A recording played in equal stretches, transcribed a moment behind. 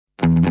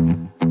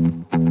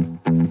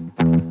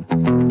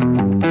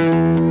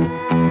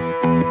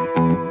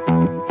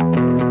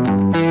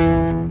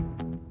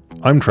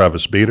I'm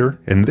Travis Bader,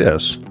 and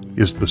this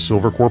is the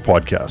Silvercore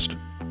Podcast.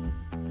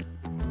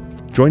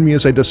 Join me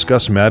as I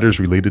discuss matters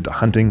related to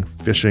hunting,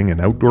 fishing,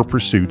 and outdoor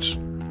pursuits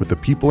with the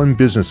people and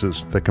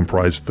businesses that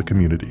comprise the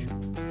community.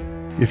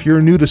 If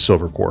you're new to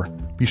Silvercore,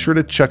 be sure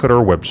to check out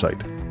our website,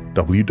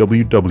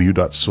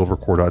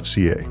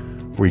 www.silvercore.ca,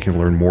 where you can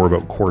learn more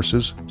about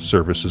courses,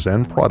 services,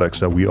 and products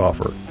that we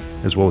offer,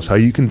 as well as how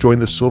you can join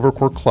the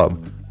Silvercore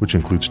Club, which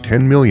includes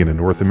 $10 million in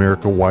North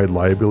America-wide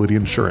liability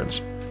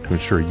insurance to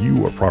ensure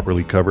you are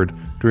properly covered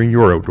during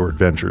your outdoor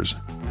adventures.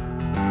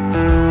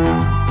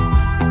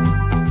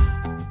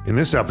 In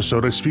this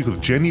episode, I speak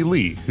with Jenny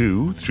Lee,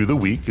 who, through the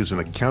week, is an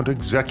account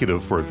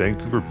executive for a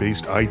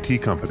Vancouver-based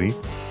IT company,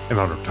 and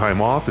on her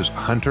time off is a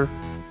hunter,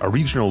 a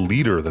regional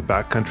leader of the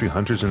Backcountry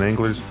Hunters and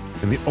Anglers,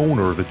 and the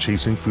owner of the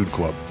Chasing Food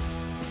Club.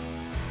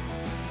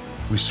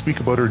 We speak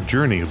about her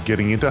journey of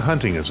getting into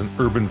hunting as an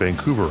urban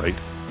Vancouverite,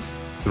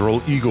 the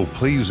role ego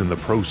plays in the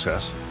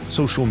process,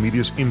 social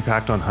media's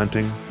impact on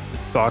hunting,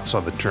 thoughts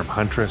on the term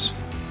huntress,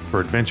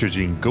 her adventures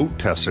eating goat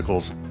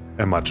testicles,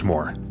 and much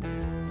more.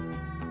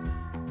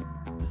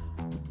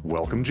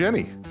 Welcome,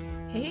 Jenny.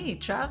 Hey,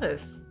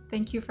 Travis.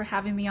 Thank you for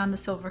having me on the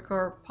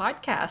Silvercore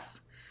Podcast.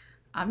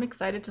 I'm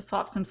excited to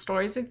swap some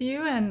stories with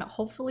you, and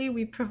hopefully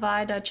we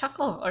provide a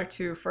chuckle or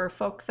two for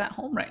folks at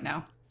home right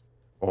now.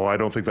 Oh, I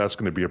don't think that's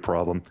going to be a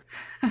problem.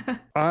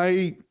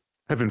 I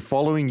have been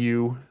following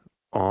you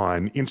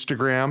on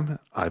Instagram.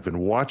 I've been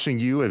watching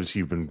you as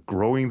you've been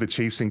growing the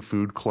Chasing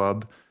Food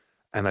Club,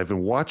 and I've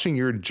been watching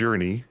your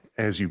journey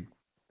as you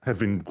have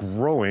been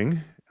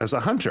growing as a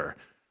hunter.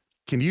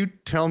 Can you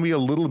tell me a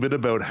little bit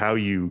about how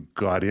you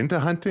got into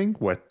hunting?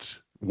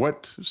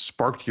 What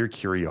sparked your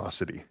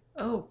curiosity?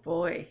 Oh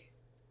boy.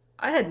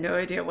 I had no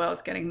idea what I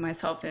was getting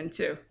myself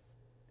into.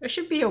 There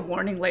should be a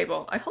warning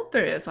label. I hope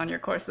there is on your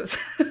courses.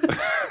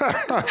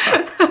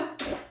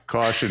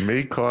 Caution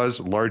may cause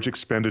large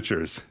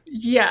expenditures.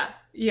 Yeah,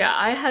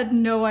 I had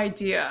no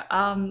idea.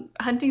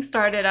 Hunting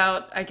started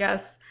out, I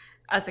guess,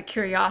 as a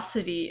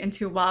curiosity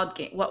into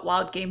what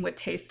wild game would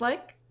taste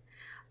like.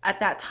 At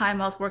that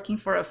time, I was working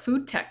for a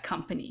food tech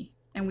company,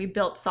 and we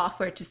built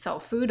software to sell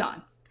food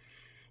on.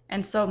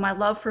 And so my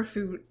love for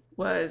food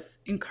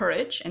was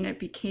encouraged, and it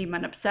became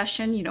an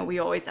obsession. You know, we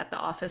always at the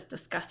office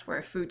discuss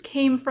where food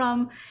came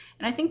from.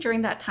 And I think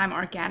during that time,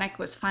 organic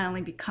was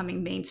finally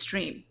becoming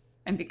mainstream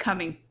and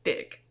becoming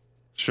big.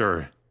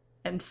 Sure.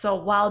 And so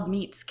wild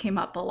meats came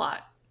up a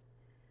lot.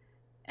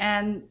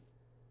 And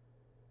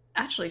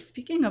actually,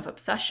 speaking of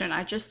obsession,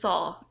 I just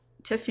saw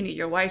Tiffany,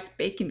 your wife's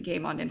bacon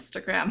game on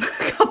Instagram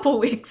a couple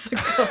weeks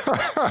ago.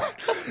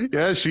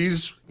 Yeah,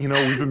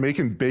 we've been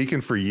making bacon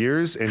for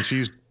years, and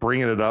she's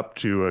bringing it up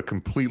to a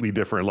completely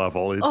different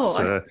level.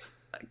 I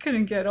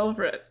couldn't get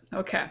over it.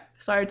 Okay,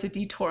 sorry to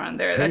detour on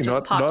there. Hey, that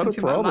just popped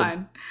into my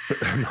mind.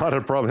 Not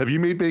a problem. Have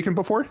you made bacon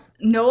before?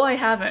 No, I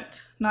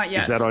haven't. Not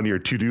yet. Is that on your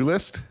to-do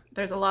list?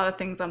 There's a lot of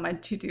things on my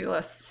to-do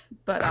list,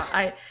 but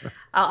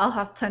I'll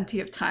have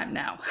plenty of time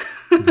now.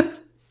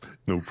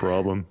 No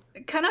problem.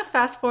 Kind of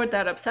fast forward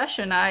that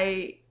obsession,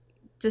 I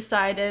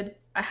decided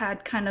I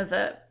had kind of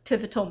a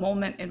pivotal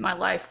moment in my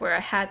life where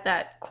I had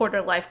that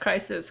quarter life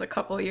crisis a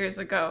couple of years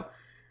ago.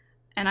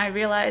 And I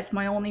realized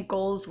my only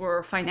goals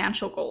were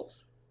financial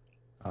goals.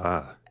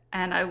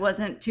 And I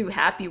wasn't too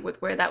happy with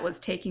where that was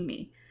taking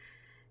me.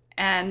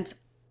 And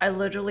I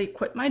literally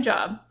quit my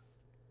job,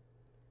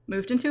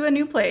 moved into a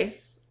new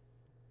place,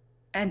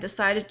 and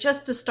decided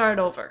just to start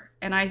over.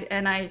 And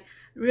I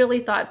really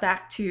thought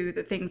back to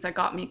the things that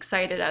got me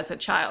excited as a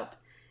child.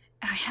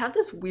 And I have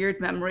this weird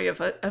memory of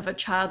a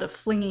child of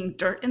flinging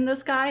dirt in the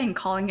sky and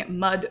calling it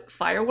mud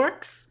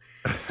fireworks.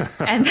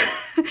 and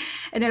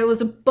it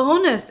was a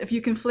bonus if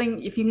you can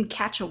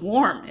catch a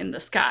worm in the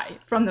sky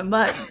from the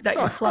mud that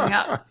you flung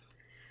up.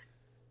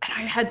 And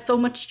I had so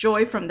much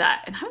joy from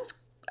that. And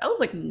I was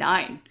like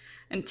 9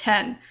 and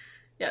 10.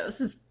 Yeah, this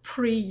is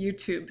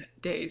pre-YouTube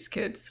days,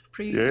 kids.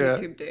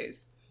 Pre-YouTube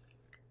days.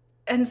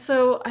 And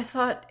so I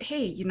thought,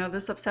 hey,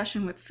 this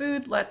obsession with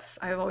food,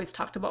 I've always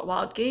talked about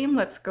wild game,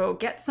 let's go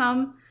get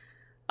some.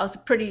 I was a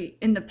pretty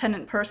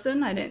independent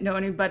person. I didn't know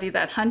anybody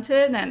that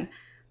hunted and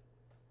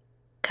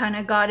kind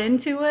of got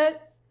into it.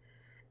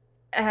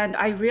 And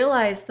I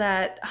realized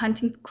that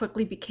hunting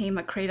quickly became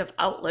a creative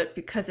outlet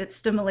because it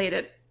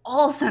stimulated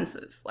all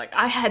senses. Like,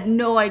 I had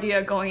no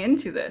idea going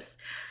into this.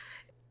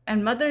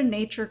 And Mother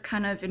Nature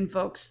kind of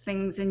invokes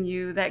things in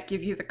you that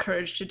give you the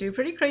courage to do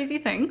pretty crazy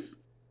things.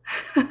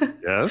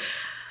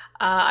 Yes.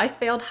 I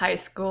failed high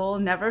school,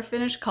 never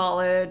finished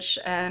college,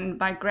 and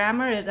my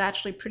grammar is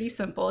actually pretty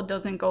simple. It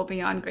doesn't go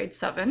beyond grade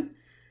 7.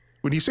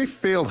 When you say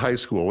failed high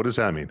school, what does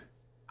that mean?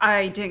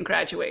 I didn't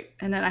graduate,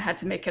 and then I had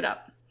to make it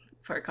up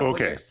for a couple of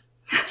years.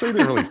 So you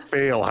didn't really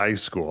fail high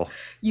school.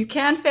 You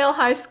can fail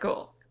high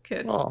school,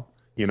 kids. Well,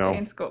 stay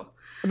in school.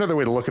 Another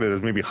way to look at it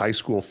is maybe high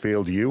school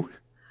failed you.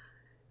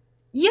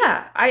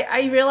 Yeah,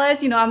 I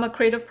realize, I'm a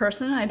creative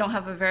person. I don't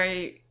have a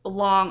very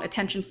long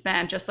attention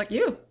span, just like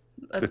you.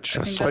 I think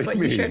that's what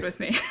you shared with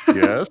me.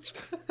 Yes.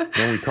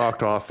 When we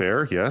talked off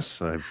air,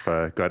 yes, I've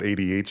got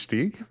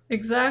ADHD.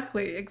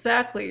 Exactly.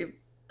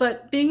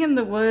 But being in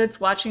the woods,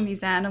 watching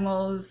these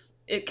animals,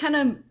 it kind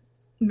of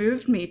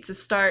moved me to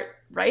start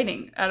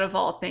writing out of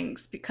all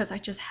things because I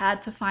just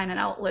had to find an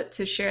outlet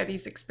to share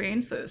these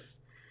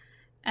experiences.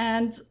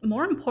 And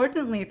more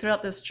importantly,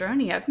 throughout this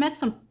journey, I've met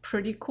some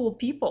pretty cool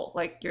people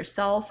like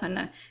yourself.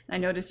 And I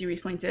noticed you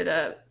recently did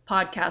a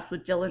podcast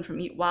with Dylan from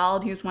Eat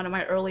Wild. He was one of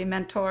my early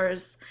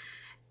mentors.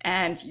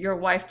 And your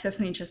wife,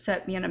 Tiffany, just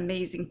sent me an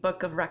amazing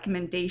book of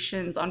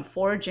recommendations on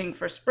foraging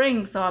for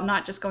spring. So I'm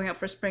not just going out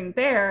for spring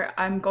bear,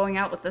 I'm going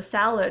out with the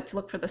salad to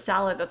look for the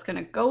salad that's going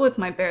to go with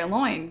my bear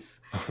loins.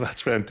 Oh, that's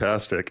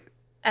fantastic.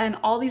 And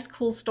all these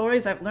cool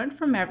stories I've learned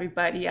from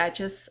everybody, I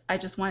just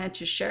wanted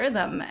to share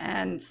them.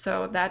 And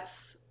so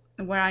that's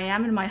where I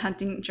am in my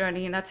hunting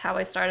journey. And that's how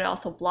I started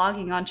also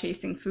blogging on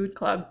Chasing Food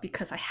Club,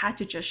 because I had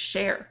to just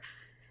share.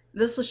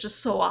 This was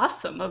just so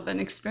awesome of an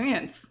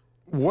experience.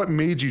 What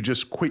made you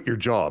just quit your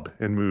job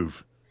and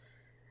move?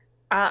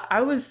 I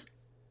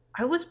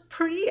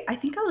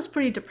think I was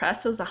pretty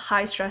depressed. It was a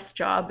high stress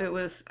job. It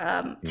was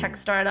tech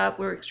startup.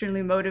 We were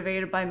extremely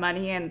motivated by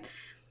money. And,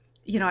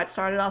 I'd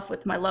started off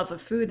with my love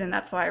of food, and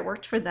that's why I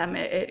worked for them.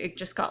 It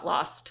just got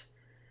lost.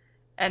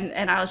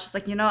 And I was just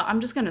like, I'm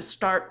just going to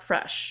start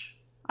fresh.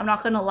 I'm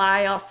not going to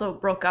lie. I also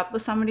broke up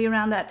with somebody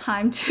around that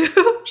time too.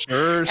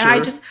 Sure.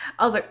 I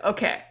was like,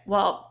 okay,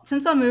 well,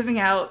 since I'm moving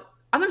out,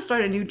 I'm going to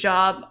start a new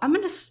job. I'm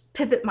going to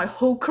pivot my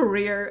whole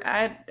career.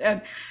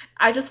 And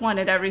I just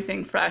wanted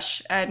everything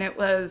fresh. And it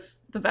was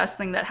the best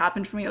thing that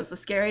happened for me. It was the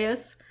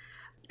scariest.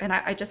 And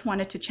I just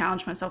wanted to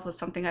challenge myself with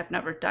something I've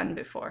never done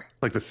before.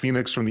 Like the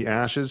phoenix from the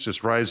ashes,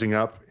 just rising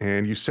up,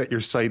 and you set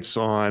your sights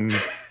on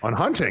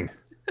hunting.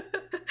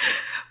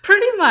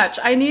 Pretty much.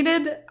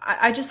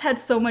 I just had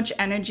so much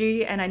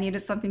energy, and I needed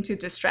something to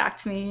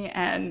distract me.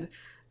 And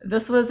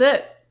this was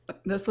it.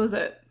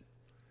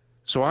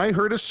 So I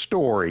heard a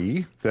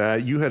story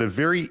that you had a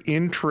very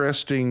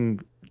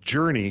interesting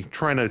journey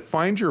trying to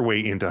find your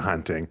way into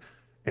hunting,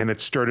 and it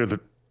started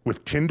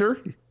with Tinder.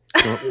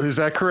 Is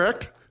that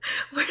correct?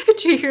 Where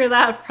did you hear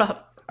that from?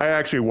 I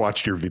actually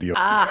watched your video.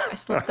 I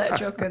slipped that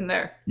joke in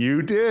there.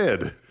 You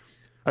did.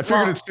 I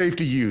figured it's safe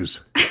to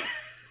use.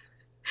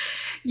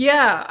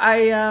 Yeah,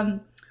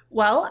 I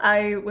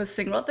was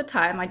single at the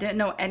time. I didn't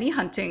know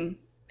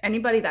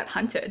anybody that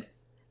hunted.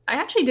 I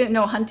actually didn't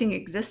know hunting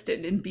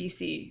existed in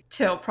BC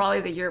till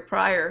probably the year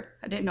prior.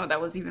 I didn't know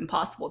that was even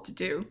possible to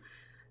do.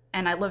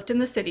 And I lived in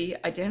the city.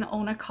 I didn't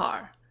own a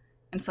car.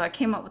 And so I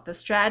came up with the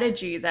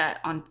strategy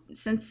that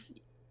since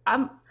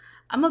I'm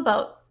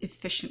about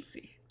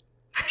efficiency.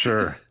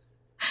 Sure.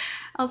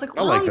 I was like,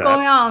 well, I'm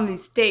going out on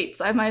these dates.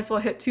 I might as well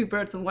hit two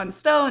birds with one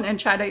stone and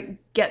try to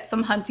get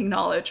some hunting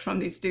knowledge from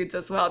these dudes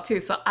as well, too.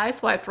 So I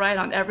swiped right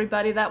on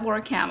everybody that wore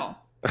a camel.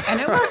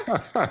 And it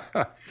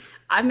worked.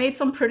 I made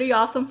some pretty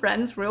awesome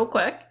friends real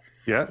quick.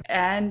 Yeah.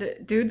 And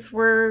dudes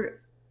weren't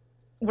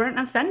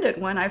offended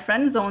when I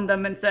friend zoned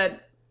them and said,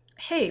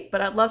 hey,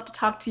 but I'd love to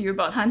talk to you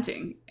about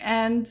hunting.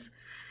 And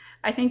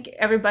I think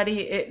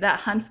everybody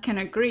that hunts can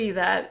agree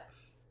that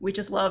we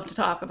just love to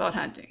talk about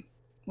hunting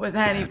with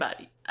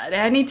anybody at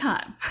any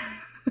time.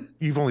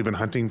 You've only been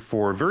hunting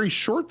for a very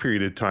short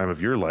period of time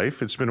of your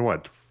life. It's been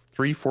what,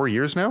 3-4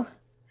 years now?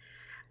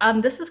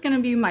 This is going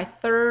to be my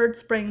third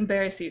spring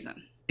bear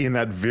season. In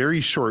that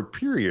very short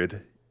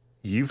period,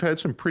 you've had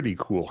some pretty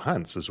cool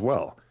hunts as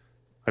well.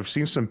 I've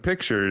seen some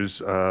pictures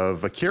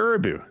of a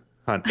caribou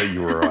hunt that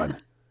you were on.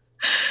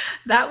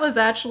 That was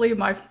actually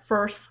my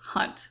first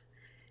hunt.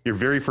 Your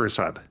very first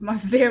hunt? My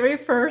very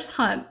first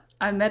hunt.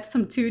 I met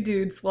some two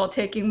dudes while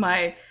taking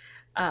my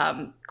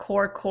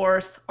core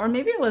course, or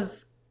maybe it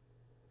was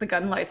the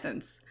gun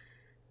license.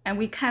 And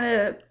we kind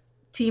of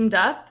teamed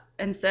up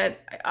and said,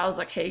 I was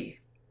like,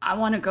 hey, I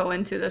want to go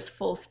into this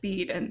full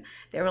speed. And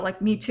they were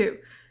like, me too.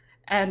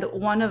 And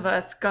one of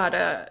us got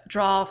a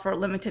draw for a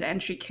limited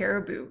entry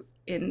caribou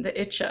in the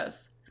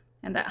Itchas.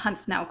 And that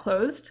hunt's now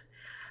closed.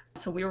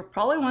 So we were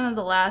probably one of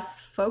the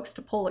last folks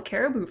to pull a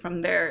caribou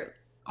from there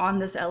on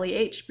this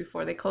LEH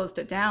before they closed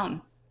it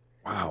down.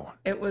 Wow.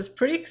 It was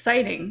pretty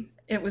exciting.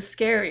 It was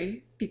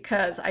scary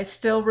because I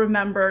still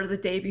remember the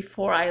day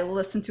before I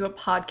listened to a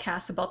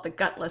podcast about the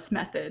gutless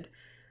method.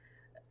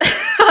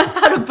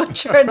 How to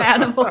butcher an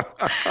animal.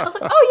 I was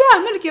like, oh yeah,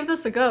 I'm going to give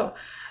this a go.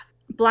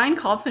 Blind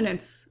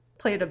confidence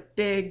played a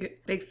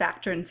big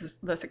factor in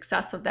the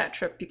success of that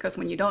trip, because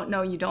when you don't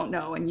know, you don't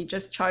know, and you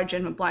just charge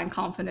in with blind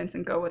confidence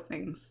and go with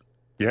things.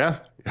 Yeah,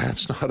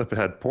 that's not a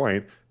bad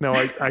point. Now,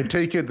 I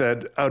take it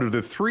that out of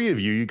the three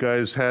of you, you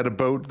guys had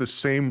about the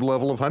same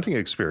level of hunting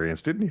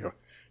experience, didn't you?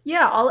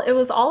 Yeah, it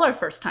was all our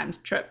first time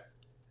trip.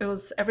 It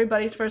was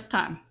everybody's first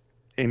time.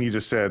 And you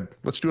just said,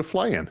 let's do a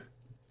fly-in.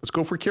 Let's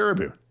go for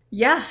caribou.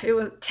 Yeah, it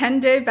was a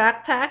 10-day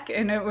backpack,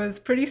 and it was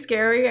pretty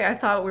scary. I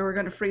thought we were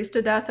going to freeze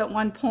to death at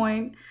one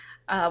point.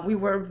 We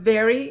were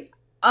very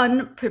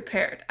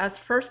unprepared. As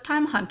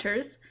first-time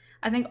hunters,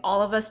 I think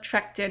all of us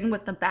trekked in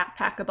with the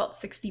backpack about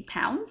 60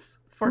 pounds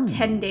for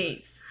 10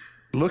 days.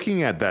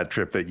 Looking at that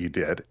trip that you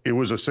did, it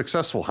was a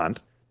successful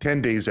hunt,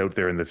 10 days out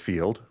there in the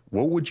field.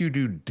 What would you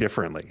do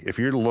differently? If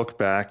you were to look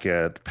back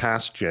at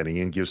past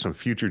Jenny and give some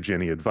future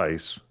Jenny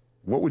advice,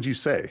 what would you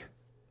say?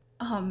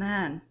 Oh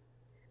man.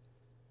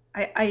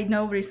 I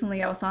know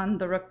recently I was on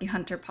the Rookie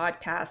Hunter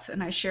podcast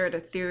and I shared a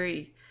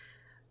theory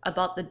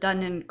about the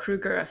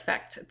Dunning-Kruger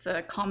effect. It's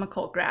a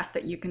comical graph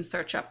that you can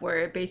search up where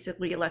it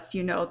basically lets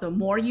you know the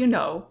more you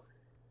know,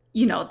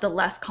 the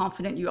less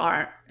confident you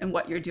are in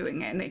what you're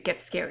doing, and it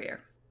gets scarier.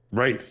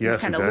 Right.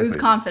 Yes, You kind of exactly. lose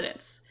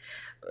confidence.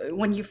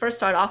 When you first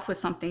start off with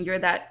something, you're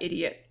that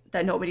idiot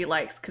that nobody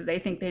likes because they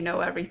think they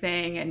know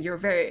everything, and you're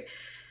very.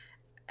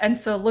 And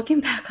so looking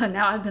back on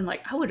now, I've been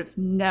like, I would have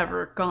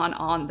never gone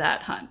on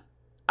that hunt.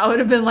 I would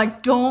have been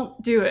like,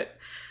 don't do it.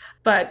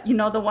 But, you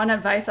know, the one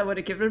advice I would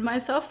have given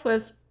myself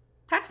was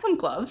pack some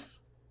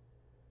gloves.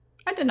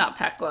 I did not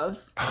pack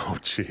gloves. Oh,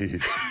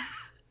 jeez.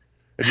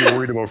 And you're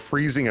worried about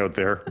freezing out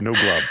there. No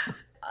glove.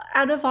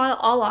 Out of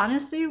all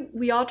honesty,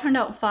 we all turned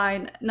out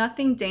fine.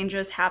 Nothing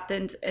dangerous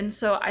happened. And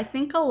so I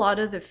think a lot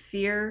of the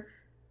fear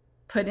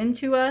put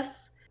into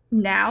us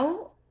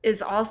now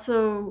is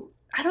also,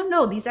 I don't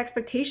know, these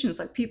expectations.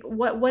 Like people,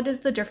 what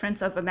is the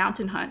difference of a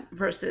mountain hunt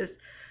versus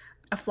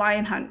a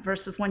fly-in hunt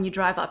versus one you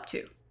drive up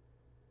to?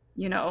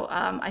 You know,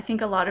 I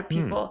think a lot of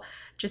people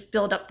just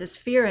build up this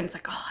fear and it's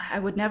like, oh, I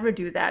would never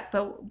do that.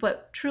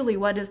 But truly,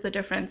 what is the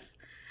difference?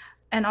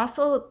 And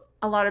also,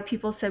 a lot of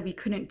people said we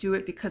couldn't do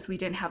it because we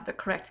didn't have the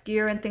correct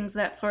gear and things of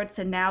that sort.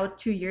 So now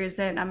 2 years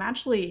in,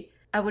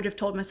 I would have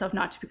told myself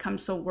not to become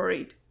so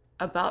worried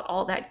about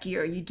all that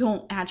gear. You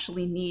don't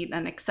actually need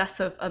an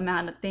excessive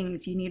amount of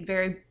things. You need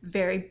very,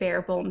 very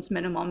bare bones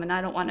minimum. And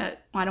I don't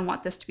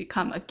want this to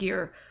become a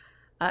gear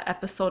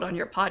episode on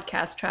your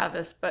podcast,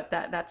 Travis, but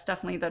that's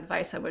definitely the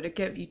advice I would have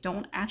give. You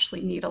don't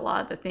actually need a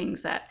lot of the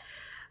things that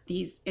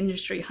these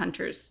industry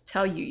hunters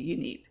tell you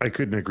need. I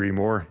couldn't agree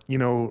more. You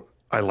know,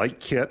 I like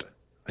kit.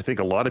 I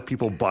think a lot of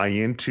people buy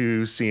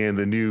into seeing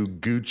the new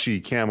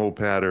Gucci camo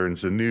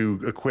patterns, the new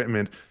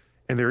equipment.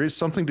 And there is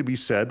something to be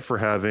said for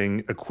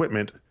having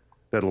equipment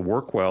that'll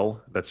work well,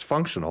 that's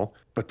functional.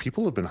 But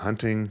people have been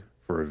hunting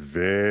for a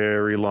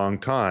very long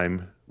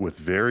time with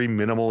very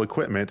minimal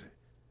equipment,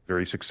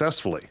 very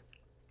successfully.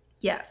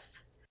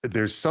 Yes.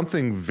 There's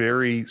something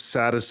very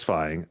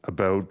satisfying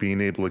about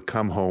being able to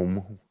come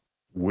home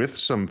with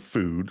some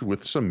food,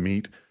 with some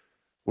meat,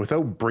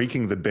 without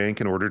breaking the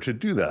bank in order to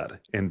do that,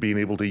 and being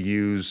able to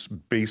use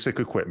basic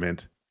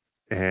equipment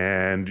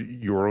and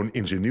your own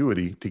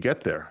ingenuity to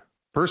get there.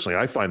 Personally,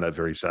 I find that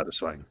very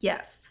satisfying.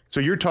 Yes. So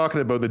you're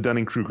talking about the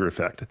Dunning-Kruger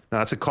effect.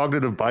 Now, it's a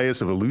cognitive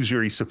bias of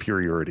illusory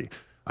superiority.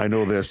 I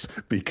know this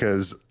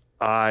because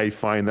I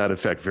find that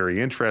effect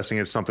very interesting.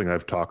 It's something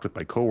I've talked with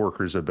my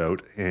coworkers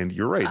about. And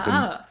you're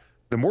right.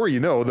 The more you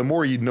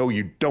know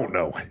you don't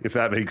know, if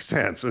that makes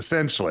sense,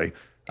 essentially.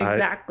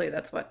 Exactly.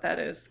 That's what that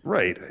is.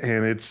 Right.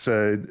 And it's,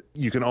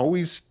 you can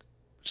always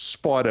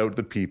spot out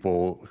the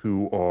people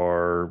who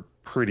are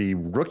pretty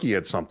rookie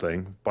at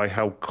something by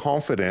how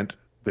confident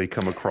they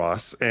come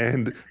across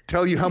and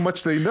tell you how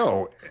much they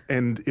know.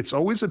 And it's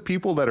always the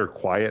people that are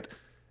quiet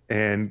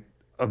and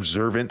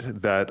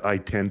observant that I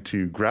tend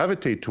to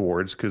gravitate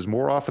towards, because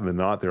more often than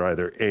not, they're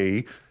either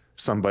A,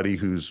 somebody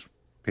who's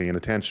paying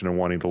attention and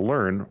wanting to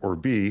learn, or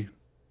B,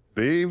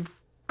 they've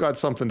got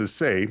something to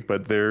say,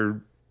 but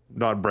they're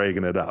not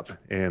bragging it up.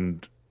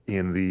 And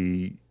in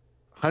the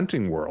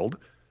hunting world,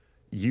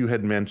 you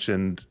had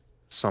mentioned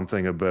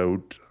something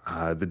about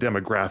the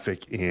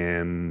demographic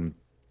in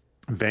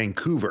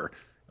Vancouver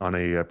on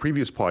a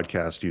previous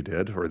podcast you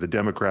did, or the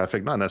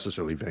demographic, not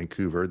necessarily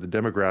Vancouver, the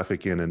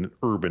demographic in an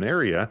urban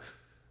area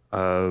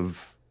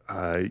of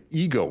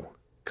ego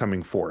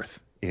coming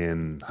forth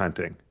in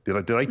hunting.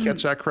 Did I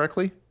catch that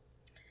correctly?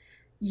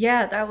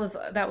 Yeah, that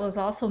was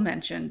also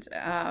mentioned.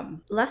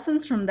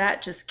 Lessons from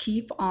that just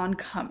keep on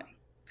coming.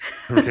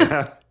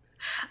 Yeah.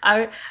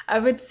 I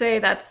would say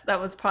that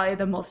was probably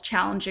the most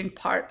challenging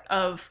part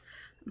of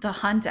the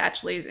hunt,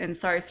 actually. And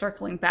sorry,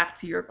 circling back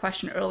to your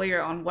question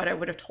earlier on what I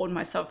would have told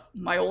myself,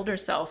 my older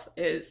self,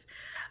 is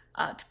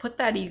to put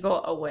that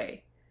ego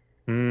away.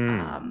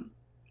 And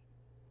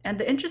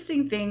the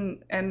interesting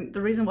thing, and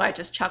the reason why I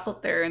just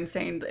chuckled there and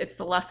saying it's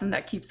the lesson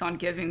that keeps on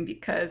giving,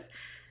 because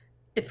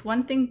it's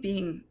one thing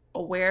being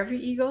aware of your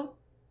ego,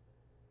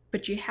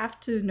 but you have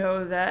to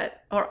know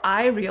that, or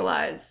I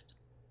realized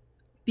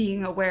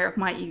being aware of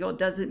my ego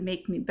doesn't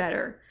make me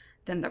better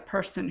than the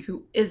person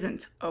who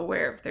isn't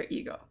aware of their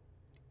ego.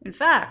 In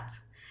fact,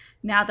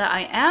 now that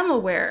I am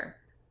aware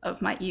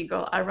of my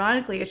ego,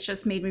 ironically, it's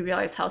just made me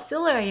realize how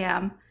silly I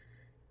am,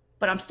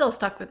 but I'm still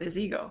stuck with his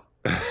ego.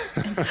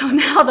 And so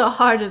now the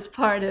hardest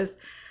part is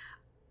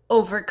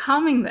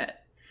overcoming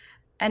that.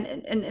 And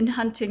in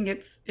hunting,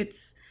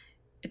 it's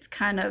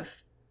kind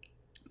of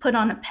put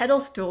on a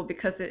pedestal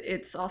because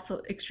it's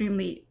also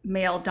extremely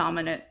male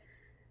dominant.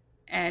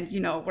 And, you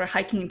know, we're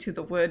hiking into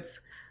the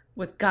woods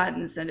with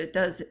guns, and it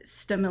does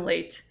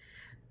stimulate,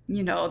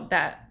 you know,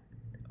 that,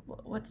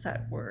 what's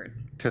that word?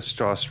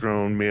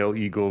 Testosterone, male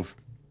ego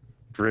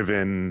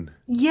driven.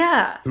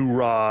 Yeah.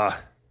 Hoorah.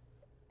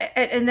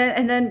 And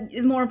then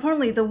more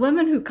importantly, the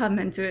women who come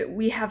into it,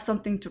 we have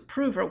something to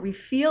prove, or we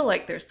feel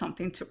like there's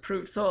something to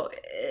prove. So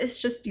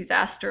it's just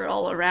disaster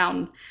all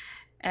around.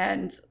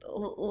 and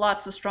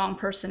lots of strong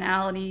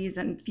personalities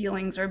and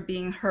feelings are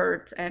being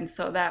hurt. And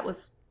so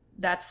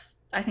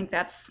I think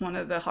that's one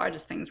of the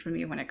hardest things for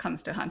me when it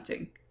comes to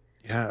hunting.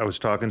 Yeah, I was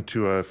talking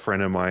to a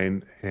friend of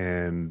mine,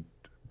 and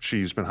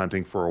she's been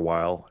hunting for a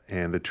while,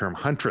 and the term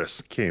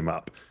huntress came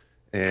up.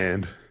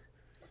 And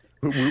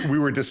we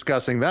were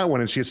discussing that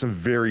one, and she had some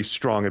very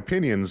strong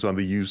opinions on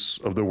the use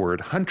of the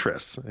word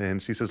huntress.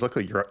 And she says, look,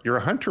 you're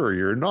a hunter or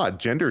you're not.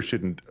 Gender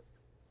shouldn't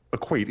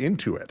equate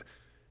into it.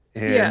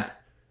 And Yeah.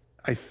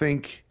 I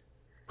think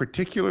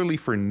particularly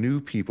for new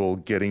people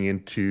getting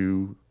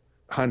into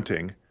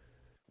hunting,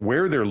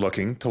 where they're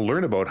looking to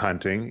learn about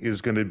hunting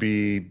is going to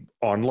be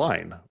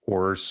online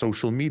or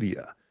social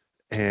media.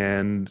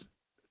 And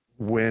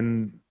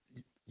when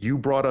you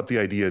brought up the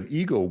idea of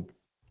ego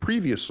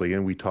previously,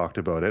 and we talked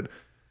about it,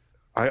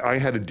 I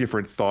had a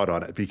different thought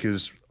on it,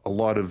 because a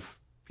lot of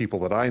people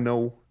that I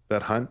know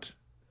that hunt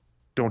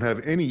don't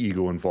have any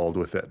ego involved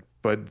with it.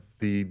 But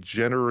the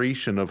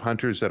generation of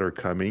hunters that are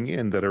coming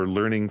in that are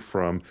learning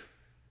from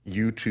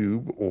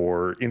YouTube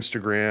or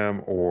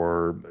Instagram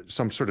or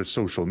some sort of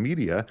social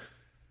media,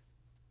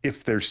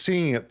 if they're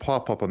seeing it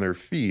pop up on their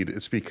feed,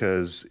 it's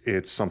because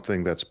it's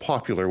something that's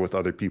popular with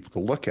other people to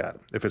look at.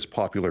 If it's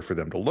popular for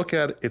them to look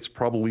at, it's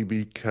probably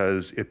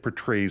because it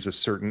portrays a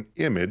certain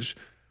image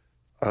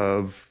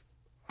of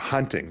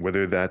hunting,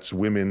 whether that's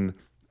women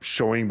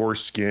showing more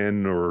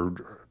skin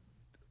or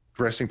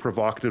dressing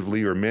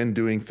provocatively, or men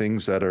doing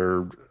things that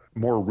are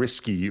more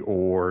risky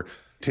or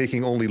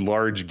taking only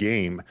large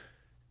game.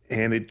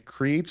 And it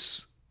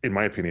creates, in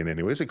my opinion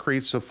anyways, it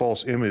creates a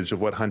false image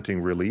of what hunting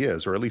really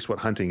is, or at least what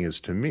hunting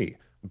is to me.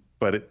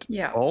 But it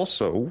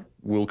also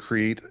will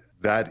create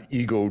that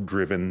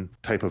ego-driven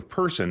type of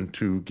person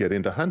to get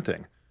into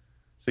hunting.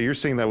 So you're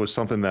saying that was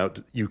something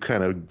that you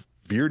kind of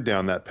veered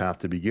down that path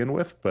to begin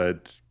with,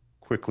 but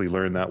quickly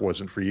learned that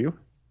wasn't for you?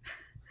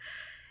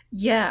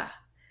 Yeah,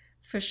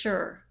 for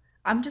sure.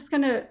 I'm just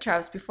going to,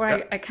 Travis, before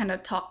I kind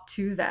of talk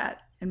to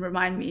that, and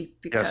remind me,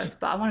 but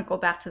I want to go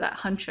back to that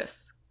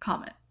huntress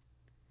comment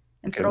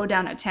and throw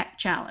down a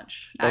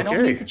challenge. Now, I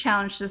don't mean to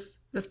challenge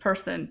this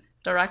person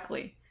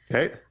directly.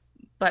 Okay.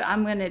 But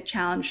I'm going to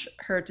challenge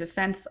her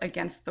defense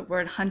against the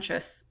word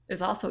huntress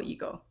is also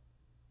ego,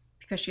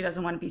 because she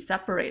doesn't want to be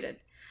separated.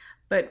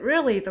 But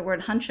really, the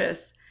word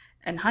huntress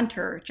and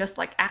hunter, just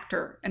like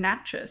actor and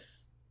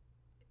actress,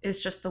 is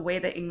just the way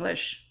the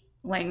English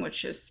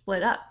language is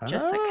split up.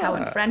 Just like how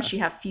in French you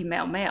have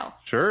female, male.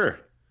 Sure.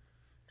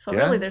 So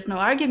really, there's no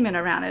argument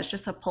around it. It's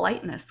just a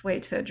politeness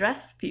way to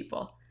address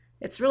people.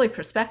 It's really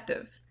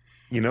perspective.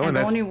 And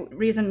the only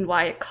reason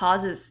why it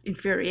causes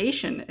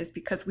infuriation is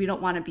because we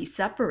don't want to be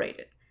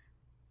separated.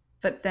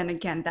 But then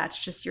again,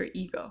 that's just your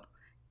ego.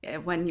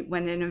 When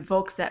it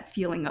invokes that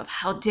feeling of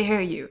how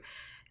dare you,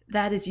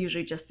 that is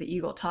usually just the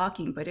ego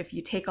talking. But if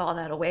you take all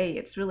that away,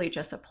 it's really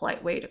just a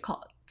polite way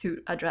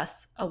to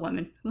address a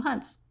woman who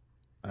hunts.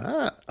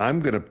 I'm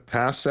going to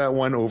pass that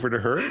one over to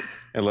her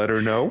and let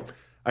her know.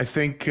 I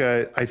think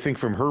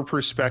from her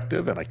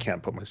perspective, and I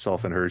can't put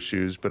myself in her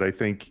shoes, but I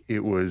think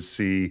it was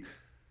the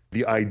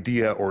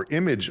idea or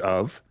image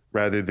of,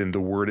 rather than the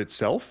word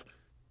itself.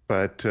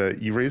 But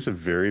you raise a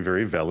very,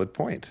 very valid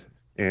point.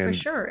 And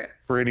for sure.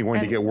 For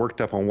anyone to get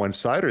worked up on one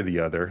side or the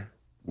other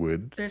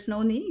there's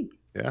no need.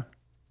 Yeah.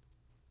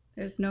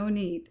 There's no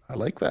need. I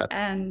like that.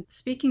 And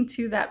speaking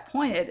to that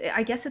point,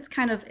 I guess it's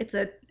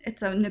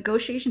a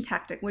negotiation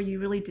tactic where you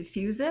really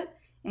diffuse it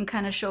and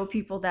kind of show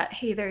people that,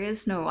 hey, there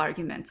is no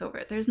argument over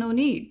it. There's no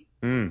need.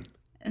 And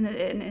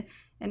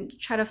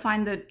try to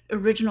find the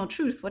original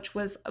truth, which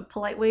was a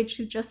polite way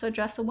to just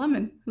address a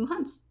woman who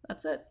hunts.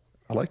 That's it.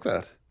 I like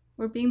that.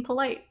 We're being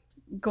polite.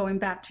 Going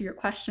back to your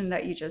question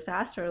that you just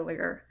asked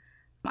earlier,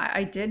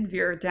 I did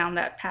veer down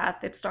that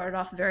path. It started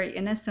off very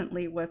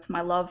innocently with my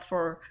love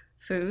for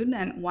food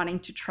and wanting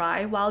to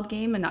try wild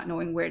game and not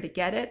knowing where to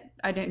get it.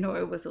 I didn't know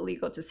it was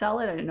illegal to sell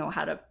it. I didn't know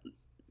how to,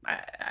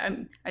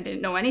 I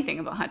didn't know anything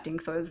about hunting,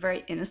 so it was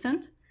very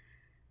innocent.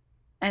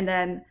 And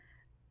then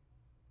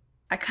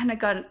I kind of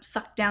got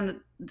sucked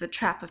down the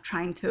trap of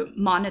trying to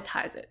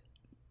monetize it.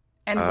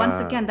 And once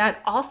again,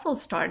 that also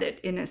started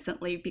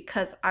innocently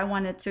because I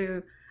wanted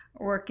to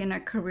work in a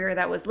career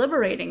that was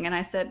liberating. And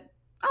I said,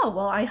 oh,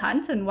 well, I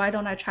hunt, and why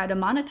don't I try to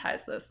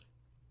monetize this?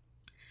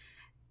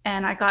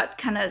 And I got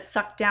kind of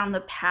sucked down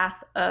the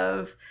path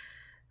of,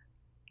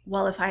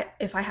 well, if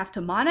I have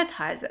to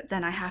monetize it,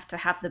 then I have to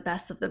have the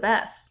best of the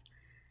best.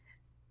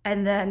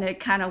 And then it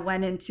kind of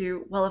went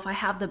into, well, if I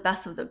have the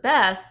best of the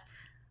best,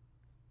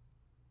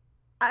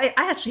 I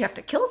actually have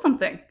to kill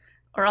something,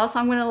 or else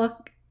I'm going to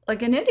look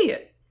like an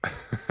idiot.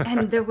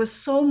 And there was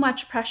so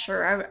much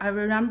pressure. I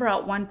remember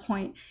at one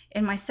point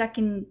in my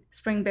second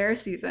spring bear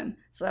season,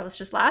 so that was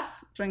just last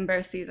spring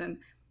bear season,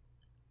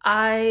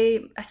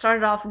 I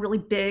started off really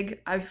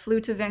big. I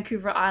flew to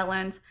Vancouver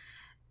Island,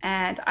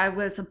 and I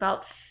was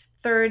about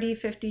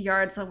 50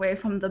 yards away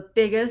from the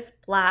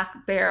biggest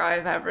black bear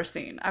I've ever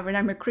seen. I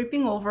remember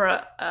creeping over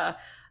a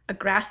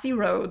grassy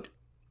road,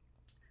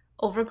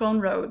 overgrown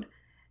road,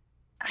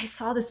 and I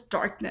saw this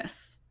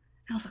darkness.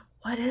 And I was like,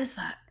 what is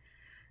that?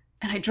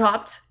 And I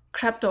dropped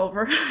crept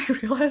over. I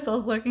realized I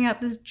was looking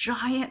at this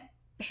giant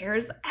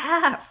bear's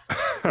ass.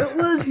 It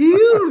was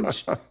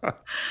huge.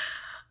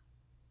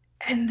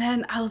 And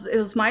then it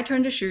was my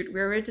turn to shoot. We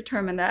were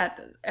determined that.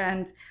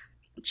 And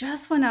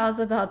just when I was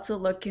about to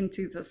look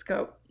into the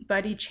scope,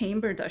 Buddy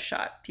chambered a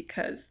shot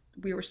because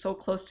we were so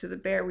close to the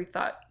bear. We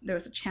thought there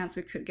was a chance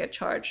we could get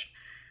charged.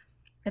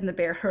 And the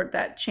bear heard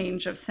that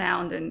change of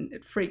sound and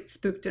it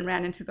spooked and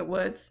ran into the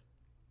woods.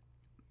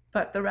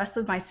 But the rest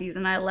of my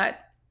season, I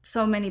let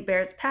so many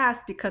bears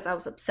pass because I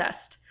was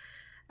obsessed.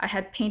 I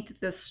had painted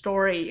this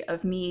story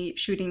of me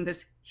shooting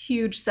this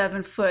huge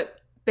 7-foot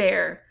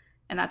bear,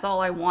 and that's all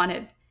I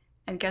wanted.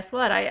 And guess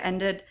what? I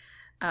ended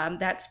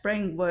that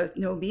spring with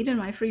no meat in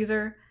my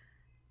freezer,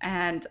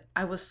 and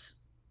I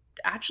was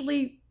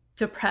actually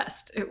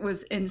depressed. It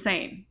was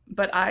insane,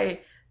 but I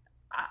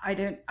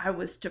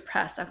was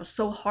depressed. I was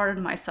so hard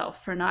on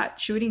myself for not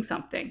shooting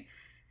something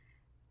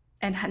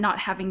and not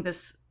having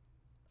this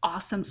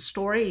awesome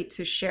story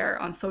to share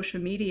on social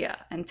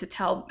media and to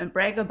tell and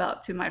brag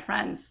about to my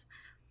friends.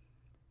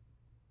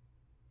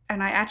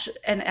 And I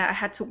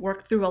had to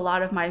work through a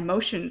lot of my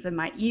emotions and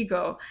my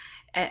ego,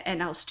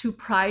 and I was too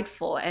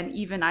prideful. And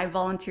even I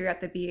volunteer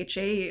at the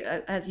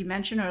BHA, as you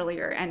mentioned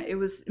earlier, and it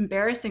was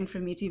embarrassing for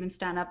me to even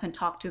stand up and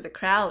talk to the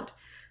crowd.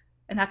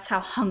 And that's how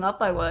hung up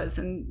I was.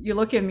 And you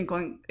look at me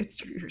going,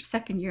 it's your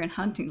second year in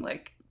hunting,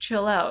 like,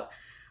 chill out.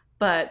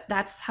 But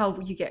that's how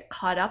you get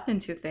caught up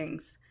into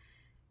things.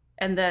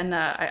 And then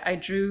I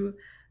drew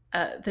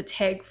the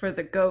tag for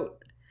the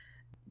goat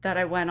that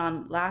I went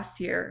on last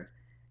year.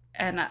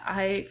 And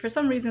I, for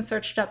some reason,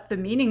 searched up the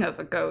meaning of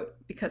a goat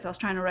because I was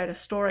trying to write a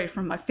story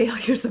from my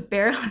failures of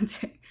bear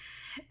hunting.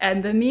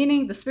 And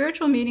the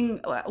spiritual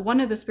meaning,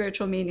 one of the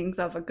spiritual meanings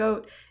of a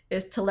goat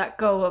is to let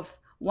go of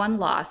one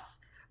loss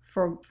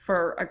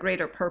for a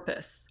greater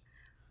purpose.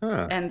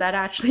 Huh. And that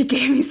actually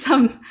gave me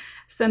some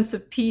sense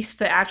of peace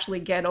to actually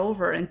get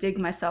over and dig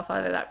myself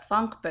out of that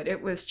funk. But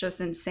it was just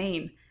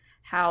insane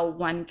how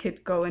one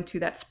could go into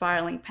that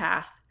spiraling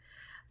path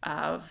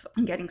of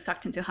getting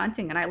sucked into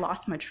hunting. And I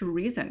lost my true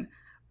reason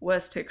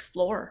was to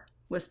explore,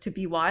 was to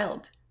be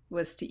wild,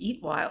 was to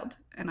eat wild.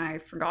 And I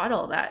forgot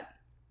all that.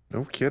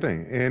 No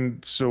kidding.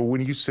 And so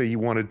when you say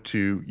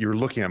you're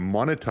looking at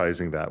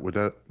monetizing that, would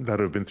that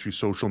have been through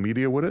social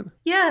media, would it?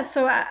 Yeah.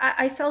 So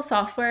I sell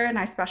software and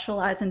I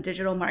specialize in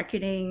digital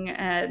marketing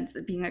and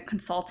being a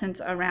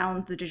consultant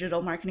around the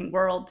digital marketing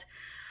world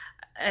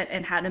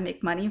and how to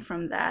make money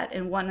from that.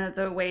 And one of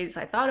the ways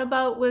I thought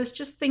about was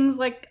just things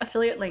like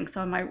affiliate links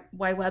on my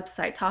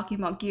website talking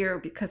about gear,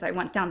 because I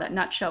went down that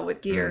nutshell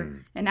with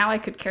gear and now I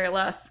could care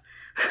less.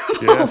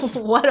 Yes.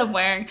 What I'm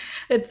wearing.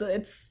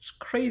 It's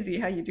crazy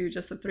how you do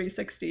just a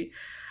 360.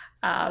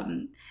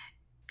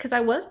 Because I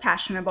was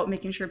passionate about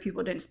making sure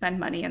people didn't spend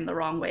money in the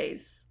wrong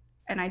ways.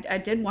 And I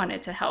did want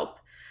it to help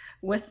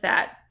with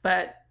that,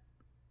 but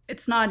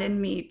it's not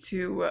in me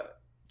to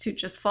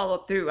just follow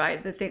through.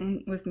 The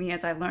thing with me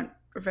is I learned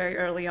very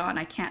early on,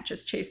 I can't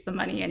just chase the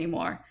money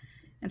anymore.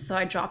 And so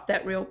I dropped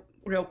that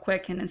real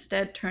quick and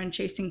instead turned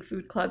Chasing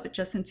Food Club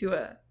just into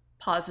a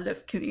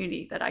positive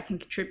community that I can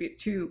contribute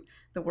to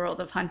the world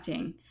of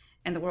hunting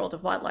and the world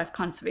of wildlife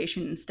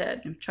conservation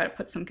instead, and try to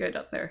put some good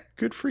out there.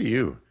 Good for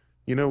you.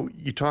 You know,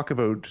 you talk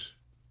about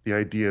the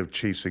idea of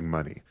chasing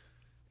money.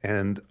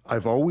 And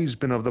I've always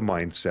been of the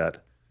mindset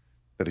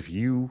that if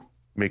you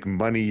make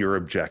money your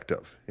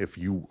objective, if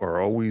you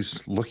are always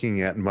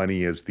looking at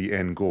money as the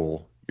end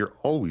goal, you're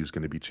always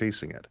going to be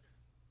chasing it.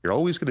 You're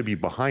always going to be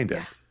behind it.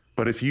 Yeah.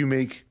 But if you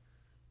make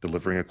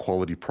delivering a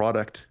quality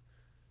product,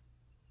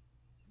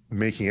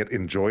 making it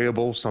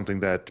enjoyable, something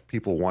that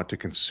people want to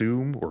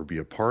consume or be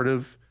a part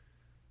of,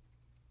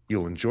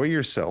 you'll enjoy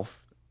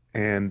yourself,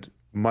 and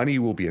money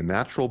will be a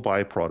natural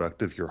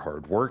byproduct of your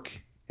hard work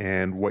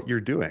and what you're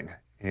doing.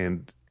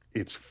 And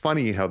it's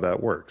funny how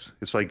that works.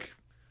 It's like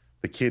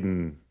the kid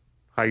in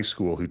high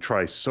school who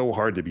tries so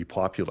hard to be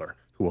popular,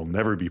 who will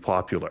never be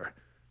popular.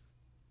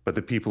 But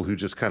the people who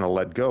just kind of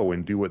let go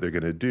and do what they're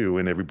going to do,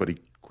 and everybody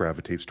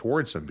gravitates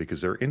towards them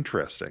because they're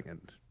interesting and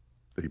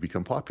they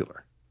become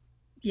popular.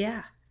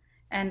 Yeah.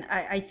 And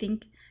I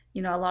think,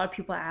 a lot of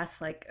people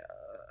ask, like,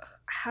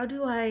 how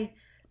do I,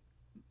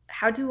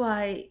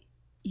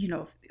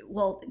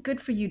 well,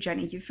 good for you,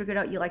 Jenny. You figured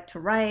out you like to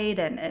write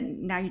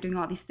and now you're doing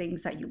all these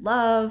things that you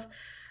love.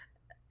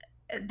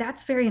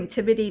 That's very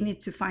intimidating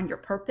to find your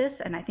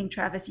purpose. And I think,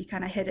 Travis, you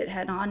kind of hit it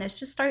head on, is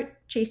just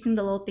start chasing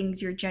the little things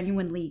you're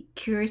genuinely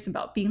curious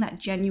about, being that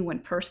genuine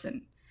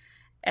person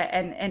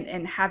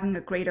and having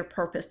a greater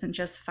purpose than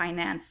just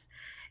finance.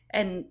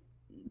 And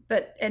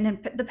then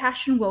the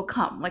passion will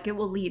come, like it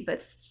will lead, but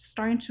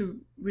starting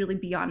to really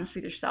be honest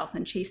with yourself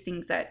and chase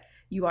things that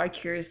you are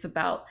curious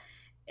about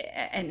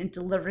and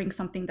delivering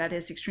something that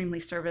is extremely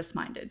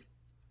service-minded.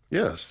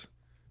 Yes.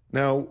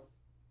 Now,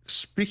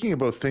 speaking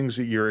about things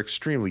that you're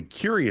extremely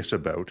curious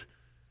about,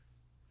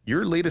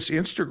 your latest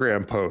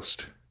Instagram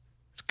post,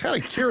 it's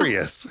kind of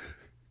curious.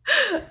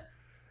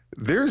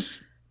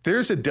 There's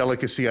a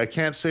delicacy I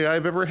can't say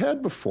I've ever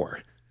had before.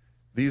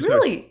 These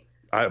really?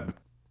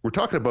 We're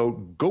talking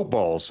about goat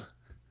balls.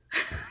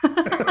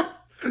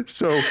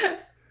 So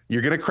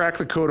you're going to crack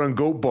the code on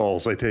goat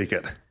balls, I take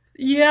it.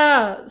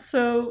 Yeah,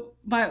 so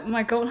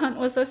my goat hunt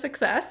was a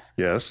success,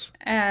 Yes.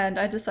 and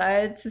I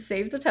decided to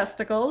save the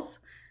testicles.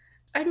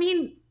 I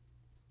mean,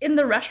 in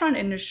the restaurant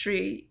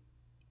industry,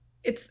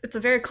 it's a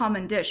very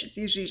common dish. It's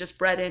usually just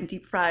bread and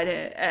deep fried,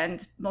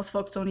 and most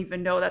folks don't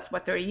even know that's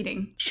what they're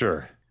eating.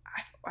 Sure.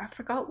 I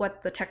forgot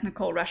what the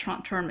technical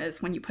restaurant term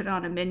is when you put it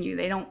on a menu.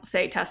 They don't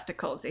say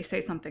testicles, they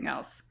say something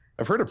else.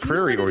 I've heard of Do you know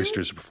prairie what it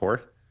oysters is?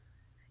 before.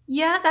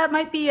 Yeah, that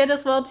might be it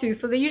as well too.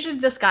 So they usually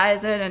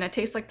disguise it and it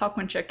tastes like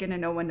popcorn chicken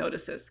and no one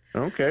notices.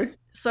 Okay.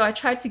 So I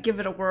tried to give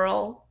it a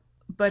whirl,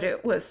 but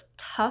it was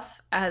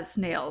tough as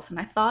nails. And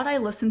I thought I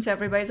listened to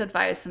everybody's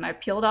advice and I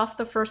peeled off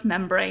the first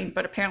membrane,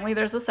 but apparently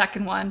there's a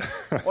second one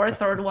or a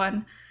third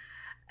one.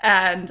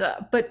 And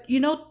but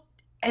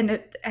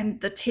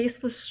and the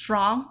taste was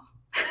strong.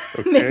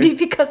 Maybe Okay.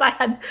 because I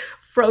had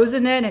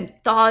frozen it and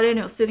thawed it and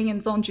it was sitting in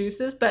its own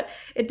juices, but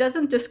it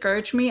doesn't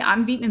discourage me.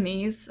 I'm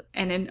Vietnamese,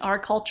 and in our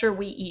culture,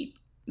 we eat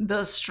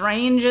the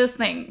strangest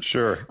things.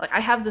 Sure. Like, I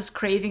have this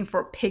craving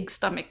for pig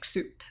stomach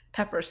soup,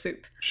 pepper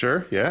soup.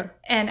 Sure. Yeah.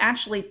 And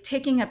actually,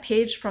 taking a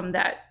page from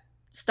that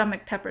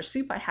stomach pepper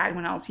soup I had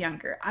when I was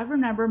younger, I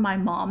remember my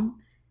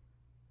mom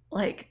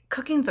like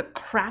cooking the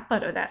crap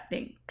out of that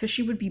thing because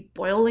she would be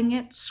boiling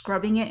it,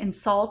 scrubbing it in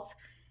salt,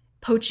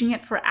 poaching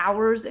it for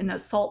hours in a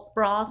salt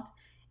broth,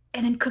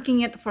 and then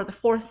cooking it for the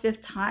fourth, fifth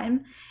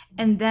time.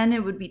 And then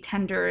it would be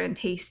tender and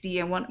tasty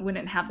and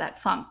wouldn't have that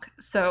funk.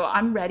 So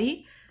I'm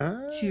ready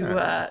to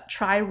Ah,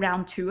 try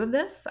round two of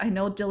this. I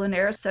know Dylan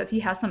Ayers says he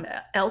has some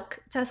elk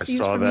I testes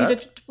saw for me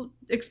to that.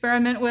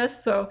 experiment with.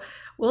 So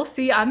we'll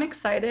see. I'm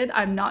excited.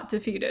 I'm not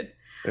defeated.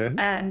 Yeah.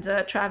 And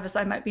Travis,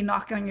 I might be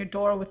knocking on your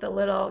door with a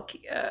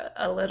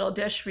little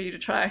dish for you to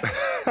try.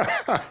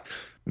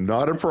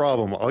 Not a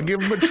problem. I'll give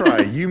them a try.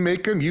 You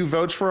make them, you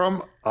vouch for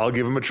them, I'll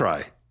give them a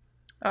try.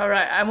 All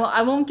right,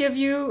 I won't give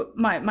you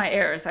my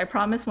errors. I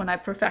promise when I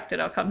perfect it,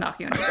 I'll come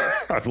knocking on your door.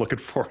 I'm looking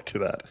forward to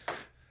that.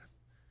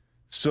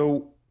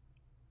 So,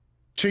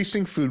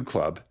 Chasing Food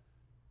Club,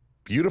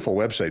 beautiful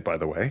website, by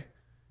the way.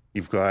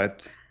 You've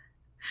got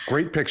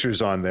great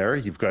pictures on there.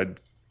 You've got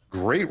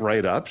great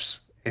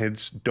write-ups.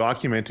 It's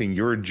documenting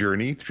your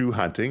journey through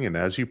hunting and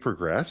as you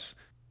progress.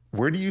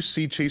 Where do you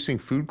see Chasing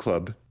Food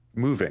Club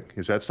moving?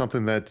 Is that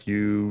something that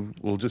you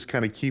will just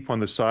kind of keep on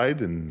the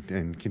side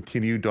and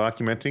continue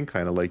documenting,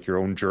 kind of like your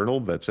own journal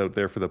that's out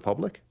there for the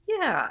public?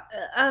 Yeah,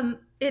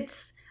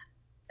 it's.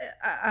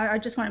 I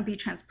just want to be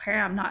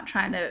transparent. I'm not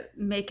trying to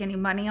make any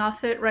money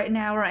off it right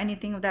now or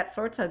anything of that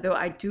sort. Although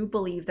I do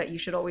believe that you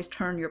should always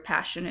turn your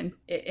passion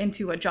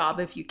into a job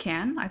if you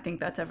can. I think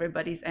that's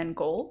everybody's end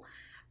goal.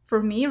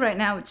 For me right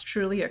now, it's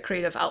truly a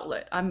creative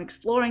outlet. I'm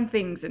exploring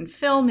things in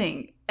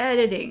filming,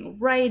 editing,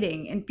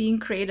 writing, and being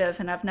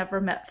creative. And I've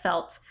never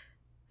felt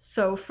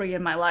so free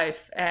in my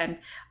life. And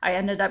I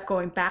ended up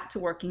going back to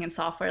working in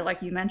software,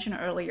 like you mentioned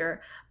earlier.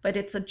 But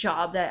it's a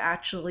job that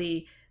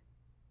actually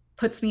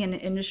puts me in an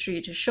industry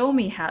to show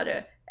me how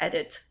to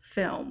edit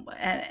film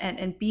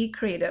and be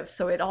creative.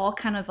 So it all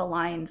kind of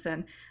aligns,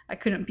 and I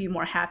couldn't be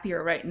more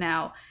happier right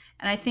now.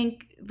 And I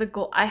think the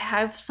goal, I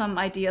have some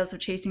ideas of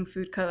Chasing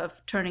Food Club,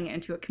 of turning it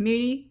into a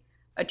community,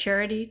 a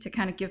charity to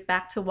kind of give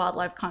back to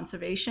wildlife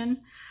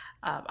conservation.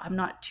 I'm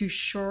not too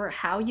sure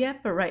how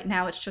yet, but right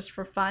now it's just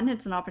for fun.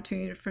 It's an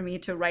opportunity for me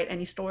to write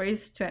any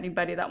stories to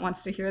anybody that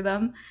wants to hear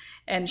them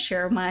and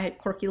share my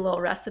quirky little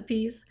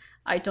recipes.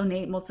 I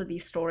donate most of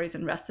these stories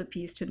and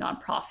recipes to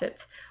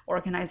nonprofit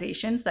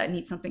organizations that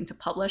need something to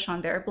publish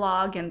on their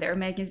blog and their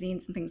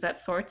magazines and things of that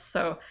sort.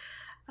 So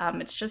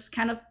it's just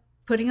kind of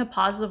putting a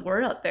positive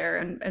word out there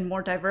and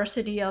more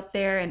diversity out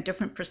there and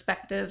different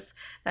perspectives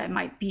that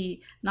might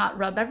be not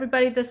rub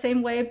everybody the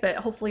same way, but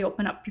hopefully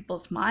open up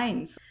people's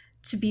minds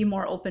to be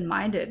more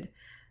open-minded.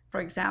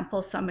 For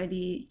example,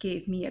 somebody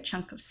gave me a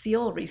chunk of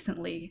seal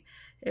recently.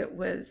 It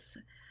was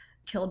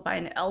killed by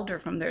an elder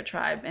from their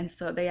tribe, and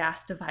so they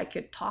asked if I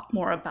could talk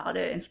more about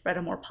it and spread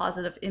a more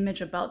positive image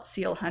about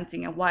seal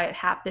hunting and why it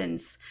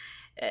happens,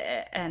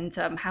 and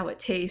how it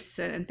tastes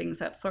and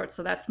things of that sort.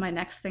 So that's my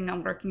next thing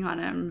I'm working on,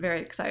 and I'm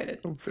very excited.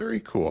 Oh, very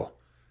cool.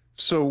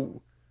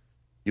 So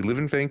you live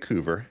in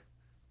Vancouver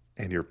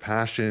and your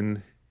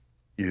passion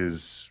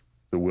is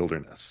the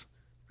wilderness,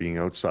 being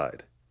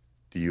outside.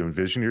 Do you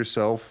envision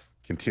yourself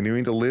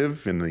continuing to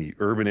live in the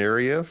urban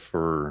area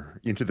for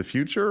into the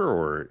future,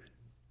 or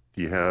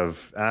do you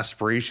have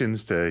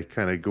aspirations to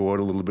kind of go out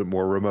a little bit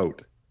more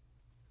remote?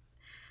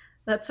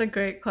 That's a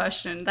great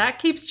question. That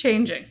keeps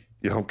changing.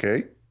 Yeah,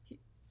 okay.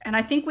 And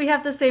I think we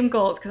have the same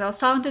goals, because I was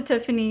talking to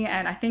Tiffany,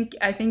 and I think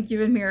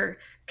you and me are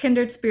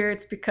kindred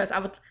spirits, because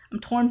I'm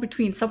torn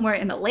between somewhere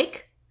in a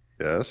lake,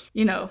 Yes.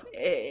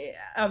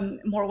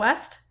 more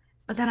west,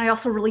 but then I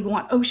also really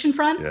want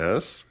oceanfront.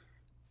 Yes.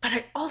 But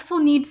I also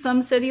need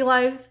some city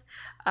life.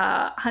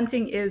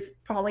 Hunting is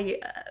probably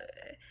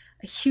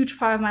a huge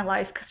part of my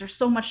life because there's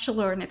so much to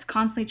learn. It's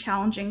constantly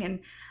challenging, and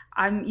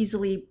I'm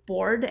easily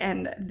bored.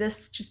 And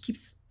this just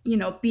keeps,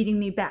 beating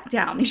me back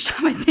down each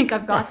time I think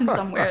I've gotten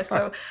somewhere.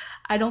 So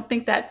I don't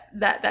think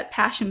that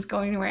passion's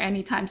going anywhere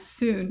anytime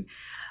soon.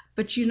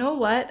 But you know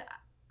what?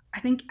 I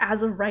think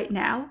as of right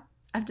now,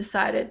 I've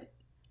decided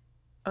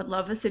I'd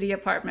love a city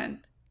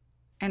apartment,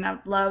 and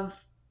I'd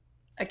love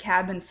a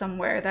cabin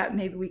somewhere that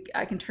maybe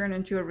I can turn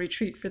into a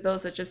retreat for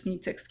those that just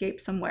need to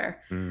escape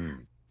somewhere.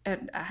 Mm.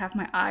 And I have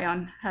my eye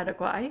on Haida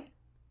Gwaii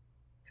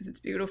because it's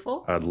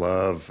beautiful. I'd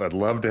love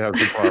to have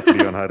the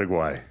property on Haida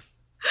Gwaii.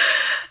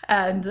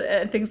 and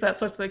things of that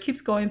sort. But it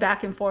keeps going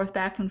back and forth,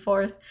 back and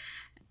forth.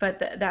 But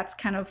that's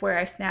kind of where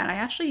I stand. I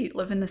actually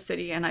live in the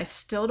city, and I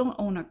still don't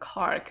own a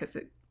car because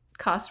it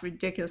costs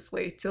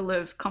ridiculously to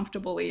live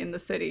comfortably in the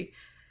city.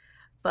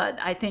 But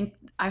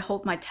I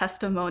hope my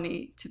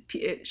testimony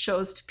it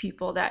shows to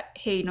people that,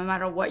 hey, no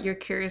matter what you're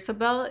curious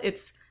about,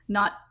 it's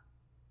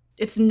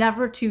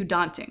never too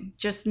daunting.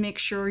 Just make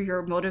sure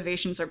your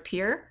motivations are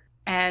pure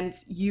and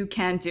you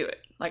can do it.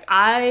 Like,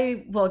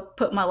 I will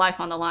put my life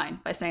on the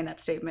line by saying that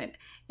statement.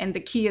 And the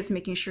key is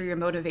making sure your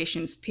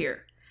motivation's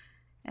pure.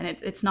 And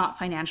it's not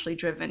financially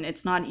driven,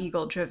 it's not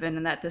ego driven,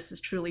 and that this is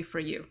truly for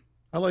you.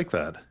 I like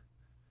that.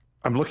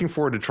 I'm looking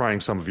forward to trying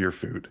some of your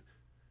food.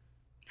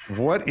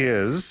 What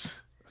is,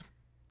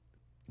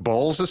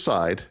 balls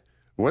aside,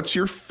 what's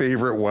your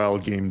favorite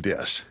wild game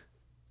dish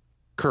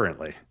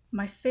currently?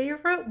 My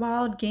favorite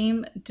wild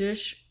game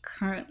dish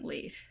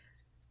currently.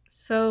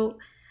 So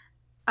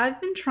I've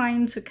been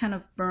trying to kind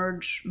of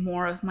merge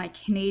more of my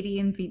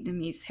Canadian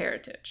Vietnamese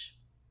heritage.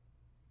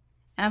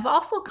 And I've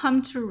also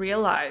come to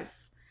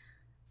realize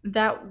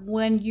that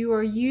when you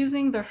are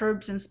using the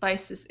herbs and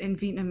spices in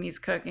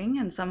Vietnamese cooking,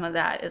 and some of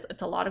that is,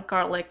 it's a lot of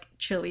garlic,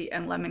 chili,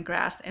 and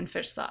lemongrass and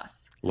fish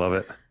sauce. Love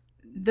it.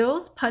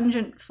 Those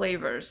pungent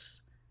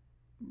flavors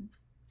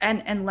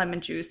and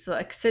lemon juice,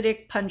 so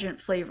acidic,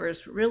 pungent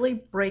flavors really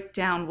break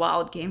down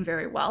wild game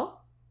very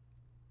well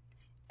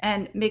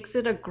and makes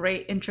it a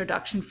great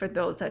introduction for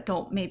those that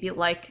don't maybe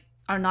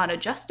are not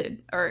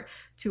adjusted or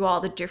to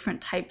all the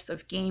different types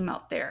of game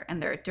out there,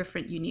 and there are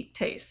different unique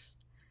tastes.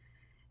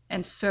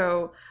 And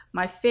so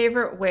my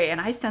favorite way, and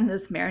I send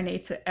this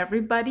marinade to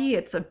everybody,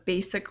 it's a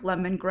basic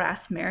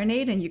lemongrass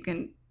marinade, and you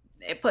can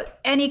put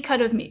any cut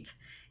of meat,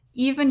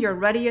 even your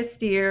ruddiest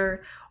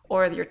deer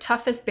or your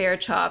toughest bear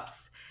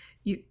chops.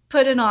 You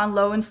put it on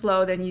low and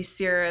slow, then you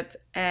sear it,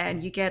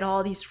 and you get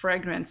all these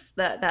fragrance,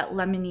 that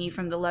lemony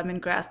from the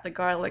lemongrass, the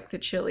garlic, the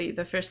chili,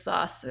 the fish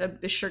sauce,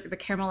 the sugar, the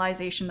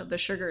caramelization of the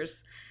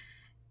sugars.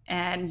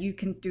 And you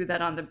can do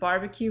that on the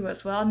barbecue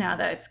as well, now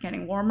that it's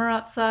getting warmer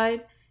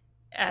outside.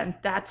 And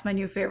that's my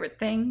new favorite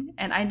thing.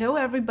 And I know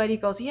everybody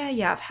goes,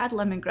 yeah, I've had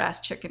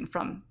lemongrass chicken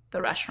from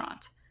the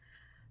restaurant.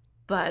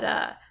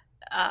 But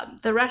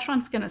the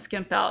restaurant's going to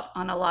skimp out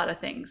on a lot of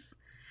things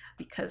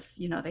because,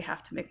 they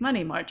have to make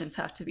money. Margins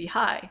have to be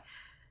high.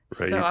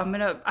 Right. So I'm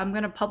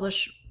gonna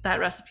publish that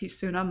recipe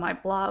soon on my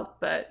blog,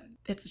 but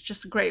it's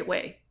just a great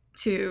way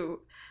to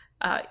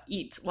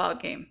eat wild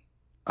game.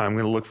 I'm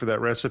going to look for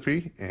that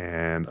recipe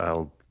and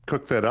I'll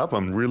cook that up.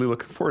 I'm really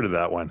looking forward to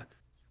that one.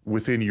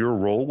 Within your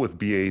role with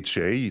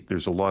BHA,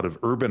 there's a lot of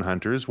urban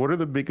hunters. What are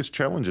the biggest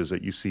challenges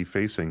that you see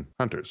facing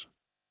hunters?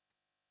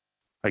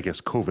 I guess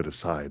COVID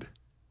aside.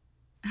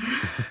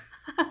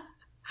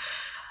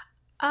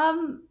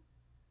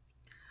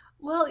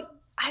 Well,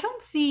 I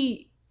don't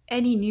see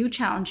any new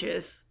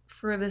challenges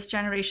for this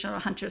generation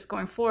of hunters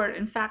going forward.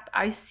 In fact,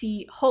 I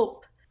see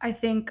hope. I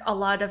think a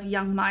lot of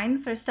young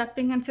minds are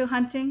stepping into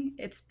hunting.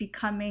 It's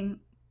becoming,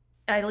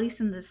 at least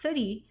in the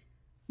city,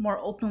 more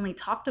openly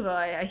talked about.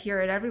 I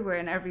hear it everywhere,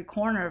 in every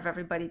corner, of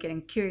everybody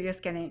getting curious,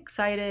 getting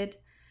excited.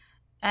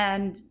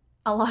 And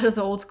a lot of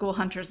the old school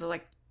hunters are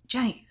like,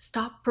 Jenny,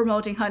 stop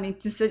promoting hunting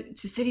to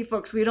city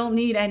folks. We don't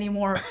need any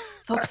more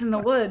folks in the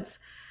woods.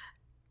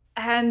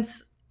 And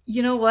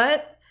you know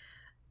what?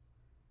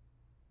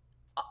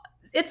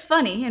 It's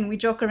funny, and we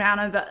joke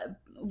around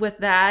with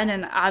that,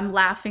 and I'm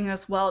laughing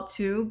as well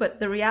too. But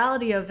the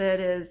reality of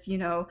it is,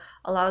 a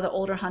lot of the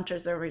older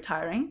hunters are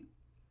retiring.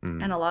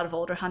 And a lot of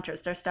older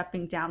hunters, they're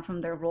stepping down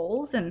from their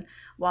roles in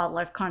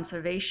wildlife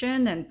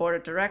conservation and board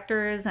of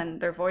directors and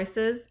their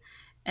voices.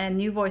 And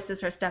new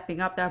voices are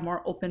stepping up that are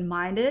more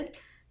open-minded,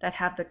 that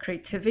have the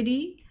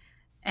creativity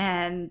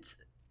and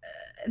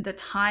the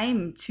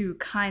time to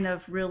kind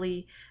of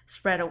really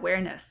spread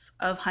awareness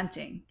of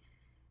hunting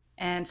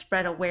and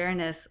spread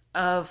awareness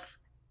of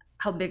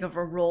how big of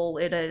a role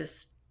it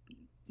is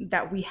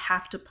that we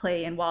have to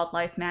play in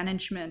wildlife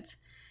management.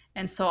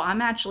 And so I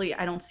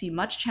don't see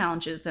much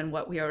challenges than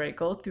what we already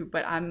go through,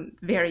 but I'm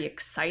very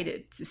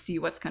excited to see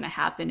what's going to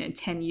happen in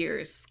 10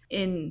 years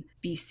in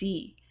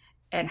BC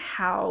and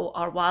how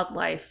our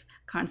wildlife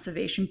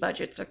conservation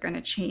budgets are going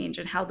to change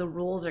and how the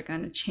rules are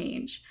going to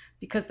change,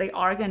 because they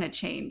are going to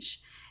change.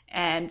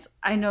 And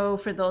I know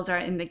for those that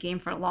are in the game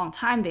for a long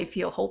time, they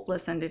feel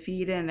hopeless and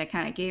defeated, and they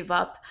kind of gave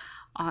up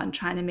on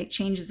trying to make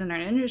changes in our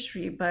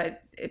industry.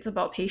 But it's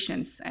about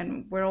patience,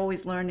 and we're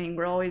always learning,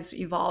 we're always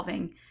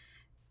evolving.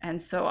 And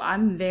so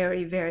I'm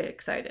very, very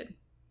excited.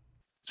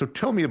 So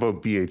tell me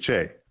about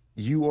BHA.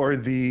 You are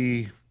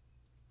the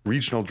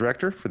regional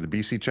director for the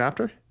BC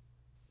chapter?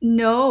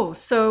 No.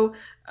 So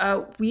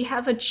we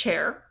have a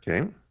chair.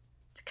 Okay.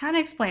 To kind of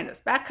explain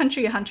this,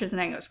 Backcountry Hunters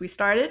and Anglers, we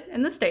started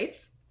in the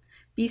States.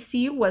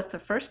 BC was the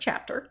first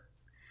chapter.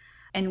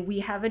 And we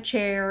have a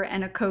chair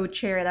and a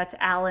co-chair. That's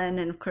Alan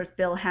and of course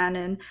Bill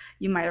Hannon.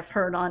 You might have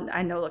heard on.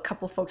 I know a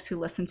couple folks who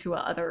listen to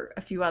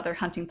a few other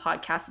hunting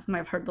podcasts might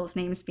have heard those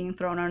names being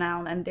thrown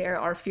around. And they're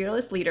our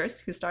fearless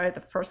leaders who started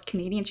the first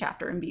Canadian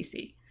chapter in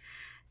BC.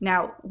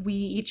 Now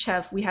we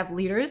have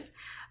leaders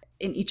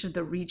in each of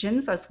the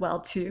regions as well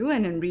too.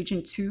 And in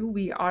Region 2,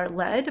 we are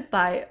led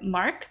by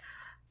Mark.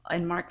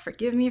 And Mark,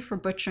 forgive me for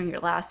butchering your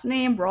last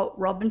name,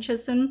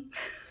 Robinson.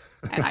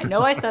 And I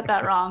know I said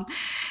that wrong.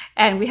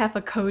 And we have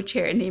a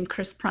co-chair named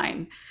Chris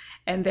Prine,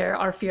 and they're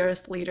our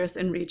fearless leaders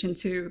in Region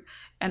 2.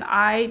 And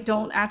I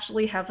don't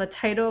actually have a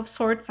title of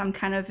sorts. I'm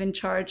kind of in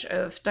charge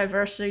of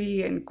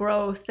diversity and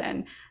growth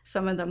and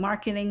some of the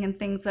marketing and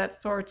things that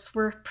sorts.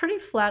 We're a pretty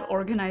flat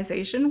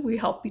organization. We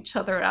help each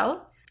other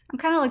out. I'm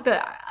kind of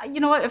like you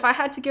know what, if I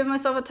had to give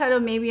myself a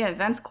title, maybe an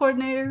events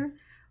coordinator.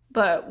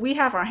 But we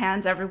have our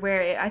hands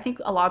everywhere. I think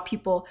a lot of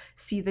people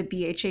see the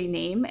BHA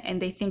name and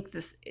they think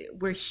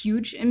we're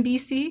huge in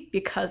BC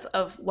because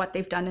of what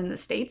they've done in the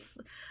States.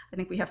 I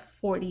think we have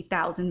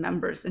 40,000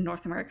 members in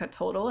North America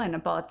total, and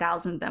about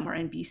 1,000 of them are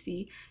in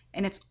BC.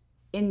 And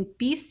in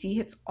BC,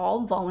 it's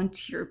all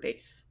volunteer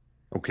based.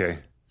 Okay.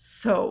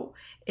 So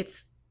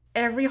it's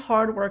every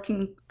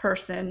hardworking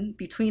person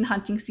between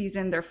hunting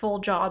season, their full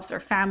jobs, their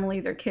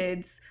family, their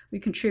kids. We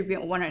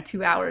contribute 1 or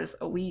 2 hours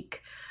a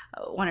week.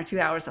 1 or 2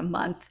 hours a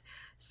month.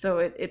 So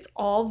it's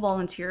all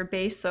volunteer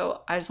based.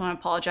 So I just want to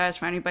apologize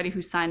for anybody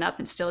who signed up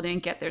and still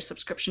didn't get their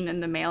subscription in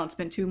the mail. It's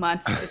been 2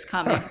 months. It's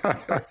coming.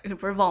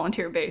 We're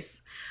volunteer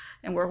based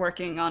and we're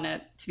working on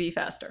it to be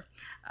faster.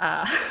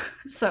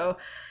 So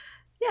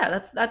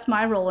yeah, that's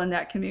my role in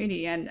that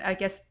community. And I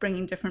guess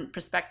bringing different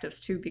perspectives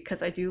too,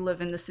 because I do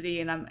live in the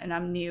city and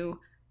I'm new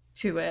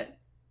to it.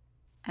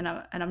 And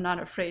I'm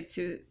not afraid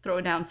to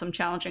throw down some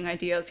challenging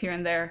ideas here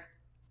and there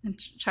and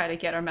try to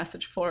get our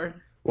message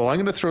forward. Well, I'm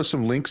going to throw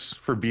some links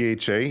for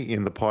BHA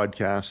in the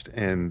podcast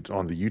and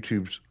on the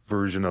YouTube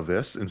version of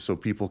this. And so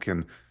people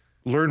can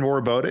learn more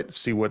about it,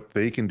 see what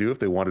they can do if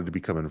they wanted to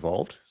become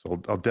involved.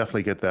 So I'll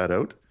definitely get that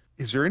out.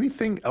 Is there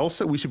anything else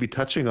that we should be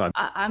touching on?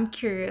 I'm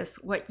curious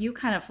what you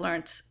kind of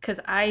learned,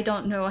 because I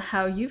don't know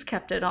how you've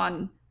kept it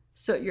on,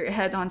 so your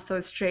head on so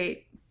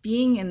straight,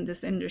 being in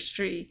this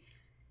industry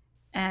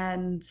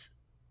and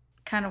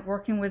kind of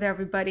working with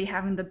everybody,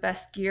 having the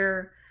best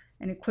gear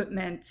and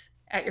equipment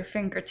at your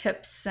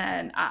fingertips.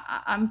 And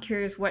I'm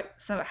curious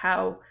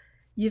how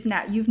you've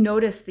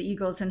noticed the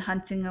eagles in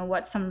hunting and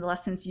what some of the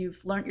lessons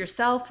you've learned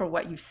yourself or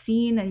what you've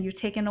seen and you've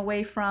taken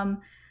away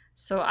from.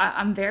 So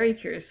I'm very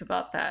curious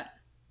about that.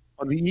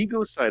 On the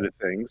ego side of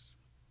things,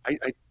 I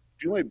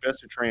do my best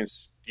to try and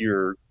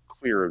steer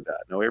clear of that.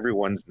 Now,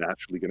 everyone's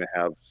naturally going to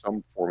have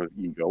some form of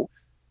ego.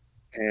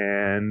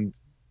 And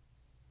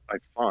I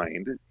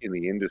find in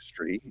the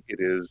industry, it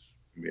is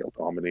male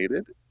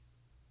dominated.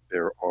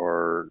 There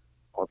are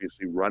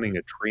obviously running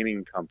a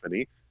training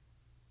company,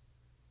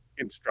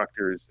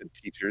 instructors and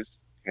teachers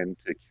tend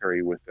to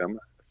carry with them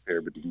a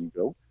fair bit of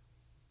ego.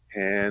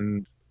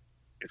 And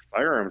if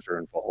firearms are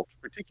involved,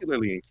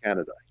 particularly in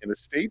Canada, in the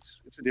States,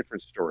 it's a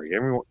different story.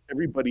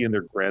 Everybody and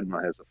their grandma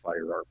has a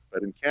firearm.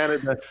 But in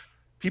Canada,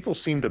 people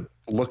seem to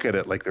look at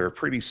it like they're a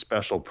pretty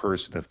special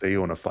person if they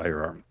own a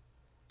firearm.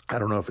 I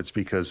don't know if it's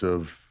because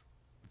of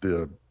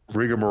the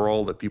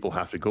rigmarole that people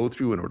have to go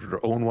through in order to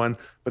own one,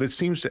 but it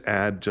seems to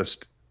add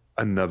just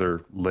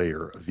another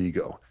layer of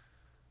ego.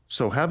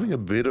 So having a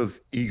bit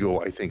of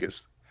ego, I think,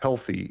 is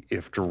healthy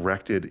if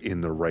directed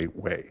in the right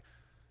way.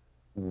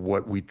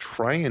 What we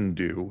try and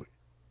do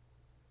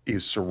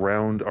is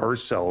surround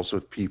ourselves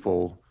with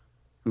people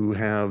who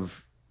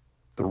have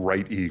the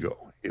right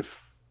ego, if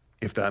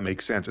that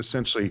makes sense.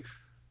 Essentially,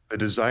 the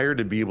desire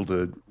to be able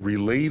to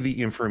relay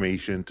the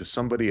information to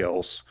somebody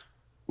else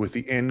with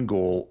the end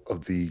goal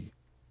of the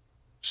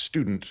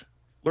student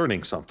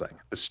learning something,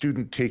 the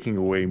student taking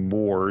away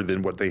more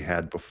than what they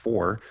had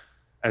before,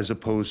 as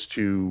opposed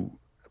to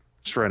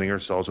surrounding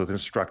ourselves with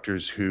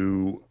instructors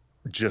who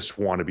just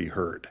want to be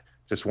heard,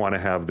 just want to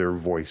have their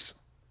voice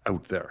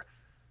out there.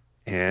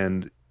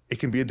 And it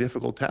can be a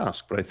difficult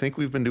task, but I think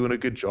we've been doing a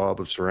good job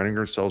of surrounding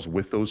ourselves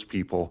with those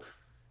people.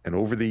 And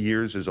over the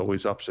years, there's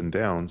always ups and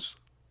downs.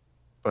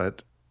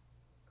 But,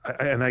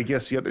 I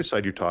guess the other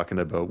side you're talking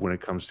about when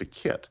it comes to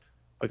kit,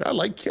 like I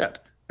like kit.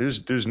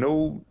 There's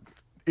no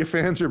ifs,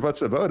 ands, or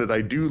buts about it.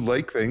 I do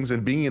like things,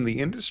 and being in the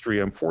industry,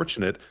 I'm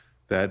fortunate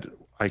that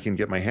I can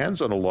get my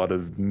hands on a lot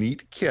of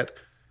neat kit,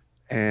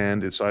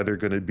 and it's either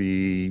going to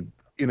be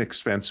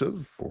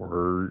inexpensive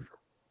or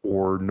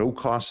no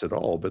cost at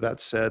all. But that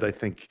said,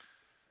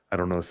 I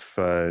don't know if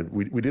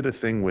we did a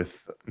thing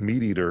with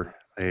Meat Eater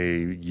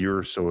a year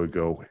or so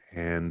ago,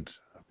 and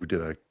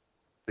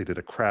they did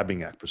a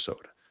crabbing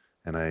episode,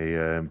 and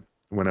I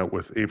went out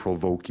with April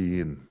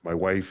Vokey and my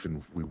wife,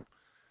 and we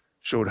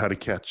showed how to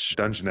catch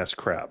Dungeness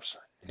crabs.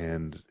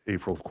 And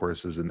April, of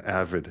course, is an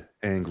avid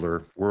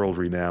angler, world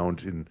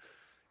renowned in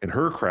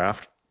her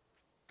craft,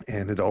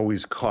 and had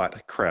always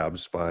caught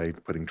crabs by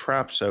putting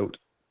traps out,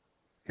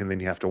 and then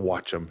you have to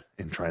watch them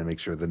and try and make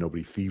sure that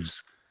nobody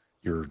thieves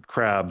your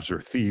crabs or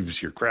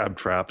thieves, your crab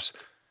traps.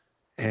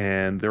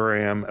 And there I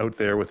am out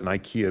there with an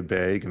IKEA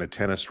bag and a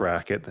tennis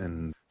racket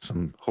and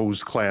some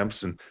hose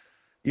clamps and,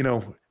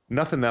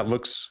 nothing that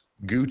looks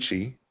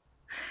Gucci.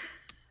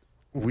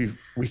 We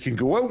can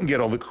go out and get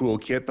all the cool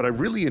kit, but I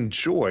really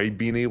enjoy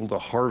being able to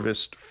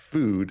harvest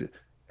food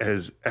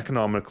as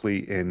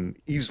economically and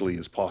easily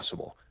as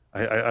possible.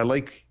 I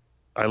like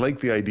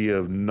the idea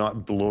of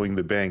not blowing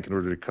the bank in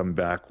order to come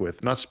back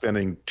with, not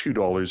spending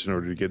 $2 in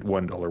order to get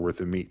 $1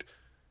 worth of meat.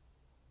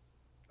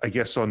 I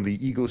guess on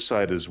the ego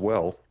side as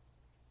well,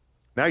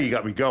 now you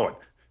got me going.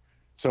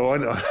 So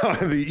on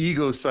the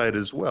ego side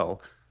as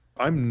well,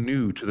 I'm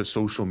new to the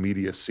social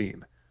media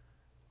scene.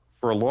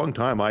 For a long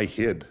time, I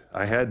hid.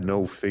 I had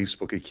no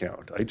Facebook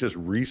account. I just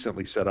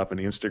recently set up an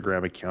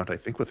Instagram account, I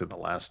think within the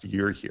last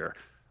year here.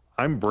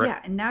 Yeah,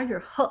 and now you're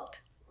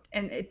hooked.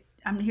 And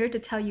I'm here to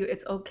tell you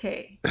it's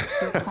okay.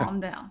 You'll calm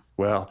down.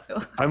 Well,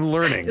 I'm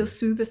learning. You'll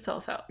soothe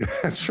yourself out.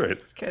 That's right.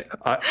 Just kidding.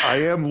 I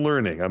am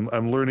learning.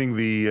 I'm learning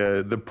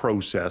the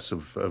process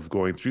of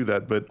going through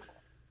that. But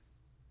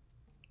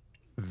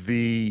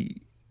the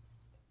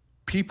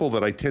people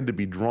that I tend to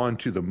be drawn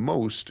to the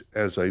most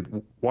as I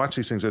watch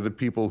these things are the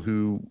people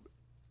who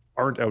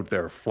aren't out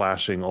there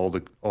flashing all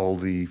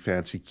the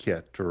fancy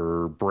kit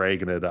or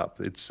bragging it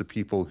up. It's the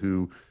people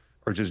who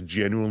are just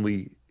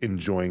genuinely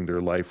enjoying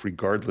their life,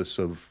 regardless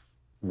of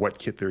what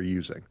kit they're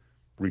using,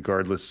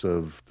 regardless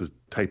of the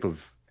type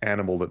of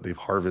animal that they've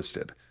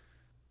harvested.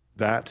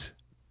 That,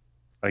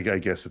 I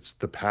guess it's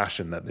the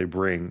passion that they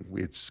bring.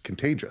 It's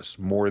contagious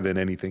more than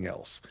anything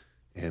else.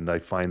 And I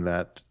find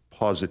that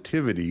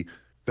positivity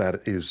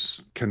that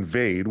is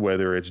conveyed,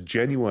 whether it's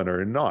genuine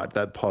or not,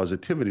 that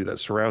positivity that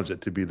surrounds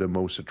it to be the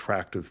most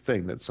attractive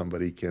thing that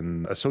somebody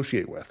can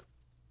associate with.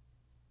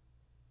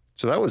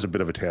 So that was a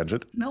bit of a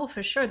tangent. No,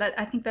 for sure.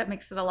 I think that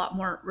makes it a lot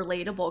more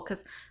relatable,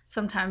 because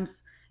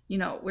sometimes,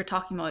 we're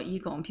talking about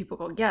ego and people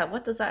go, yeah,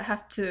 what does that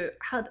have to,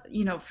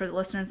 for the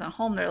listeners at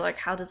home, they're like,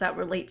 how does that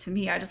relate to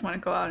me? I just want to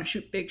go out and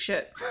shoot big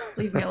shit.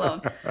 Leave me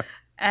alone.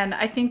 And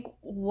I think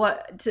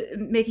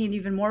making it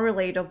even more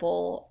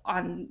relatable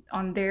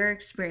on their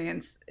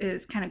experience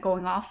is kind of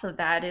going off of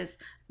that, is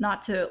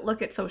not to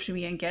look at social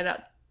media and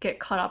get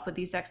caught up with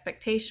these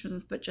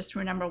expectations, but just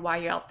remember why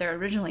you're out there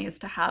originally is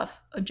to have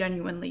a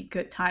genuinely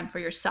good time for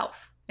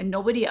yourself and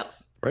nobody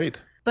else. Right.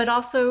 But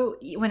also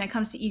when it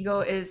comes to ego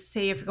is,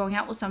 say, if you're going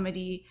out with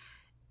somebody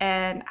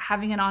and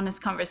having an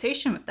honest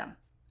conversation with them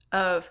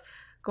of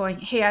going,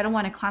 hey, I don't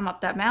want to climb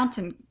up that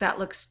mountain. That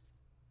looks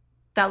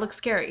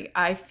scary.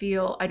 I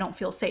don't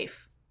feel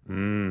safe.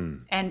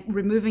 And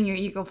removing your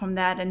ego from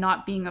that and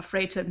not being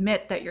afraid to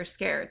admit that you're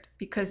scared,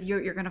 because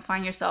you're going to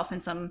find yourself in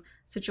some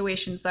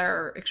situations that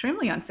are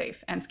extremely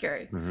unsafe and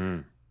scary.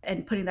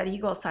 And putting that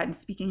ego aside and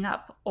speaking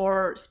up,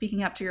 or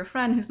speaking up to your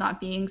friend who's not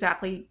being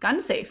exactly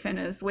gun safe and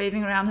is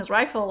waving around his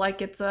rifle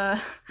like it's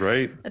a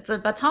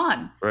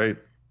baton. Right.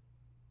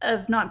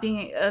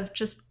 Of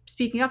just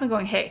speaking up and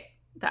going, hey,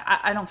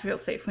 I don't feel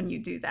safe when you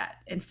do that.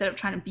 Instead of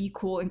trying to be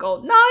cool and go,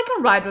 no, I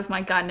can ride with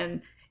my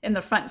gun in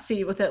the front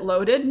seat with it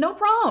loaded, no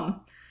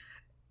problem.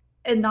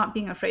 And not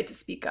being afraid to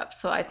speak up.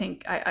 So I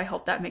think, I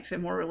hope that makes it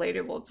more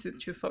relatable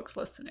to folks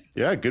listening.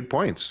 Yeah, good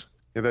points.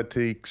 Yeah, that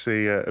takes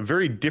a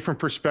very different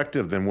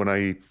perspective than when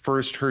I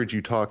first heard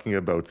you talking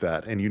about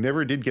that. And you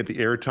never did get the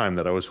airtime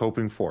that I was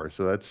hoping for.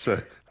 So that's,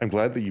 I'm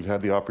glad that you've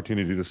had the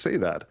opportunity to say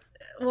that.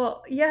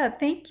 Well, yeah,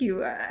 thank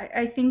you.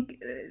 I think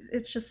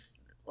it's just,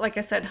 like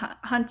I said,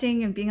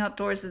 hunting and being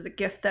outdoors is a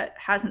gift that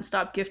hasn't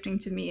stopped gifting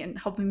to me and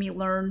helping me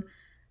learn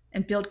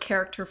and build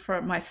character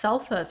for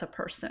myself as a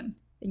person,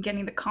 and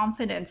getting the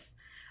confidence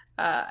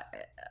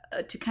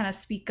to kind of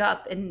speak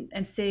up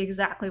and say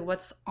exactly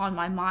what's on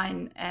my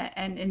mind,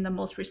 and in the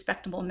most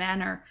respectable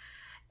manner,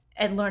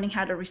 and learning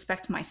how to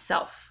respect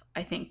myself,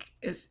 I think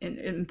is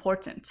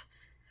important,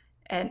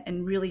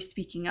 and really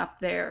speaking up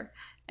there.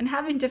 And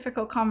having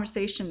difficult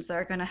conversations that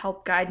are going to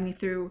help guide me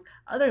through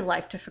other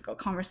life difficult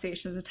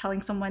conversations, and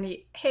telling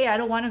somebody, hey, I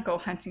don't want to go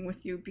hunting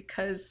with you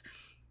because,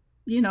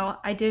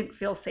 I didn't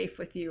feel safe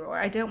with you, or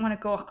I don't want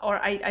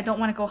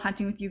to go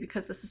hunting with you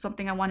because this is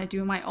something I want to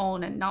do on my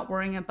own, and not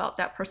worrying about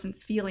that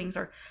person's feelings,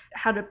 or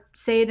how to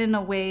say it in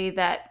a way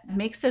that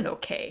makes it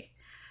okay,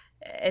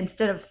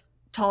 instead of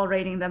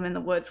tolerating them in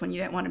the woods when you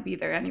didn't want to be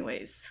there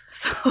anyways.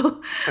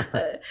 So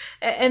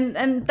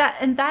and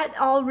that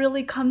all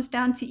really comes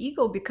down to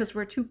ego, because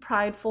we're too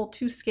prideful,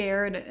 too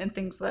scared, and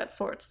things of that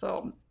sort.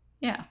 So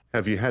yeah.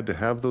 Have you had to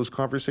have those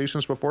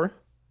conversations before?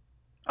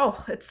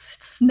 Oh,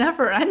 it's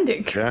never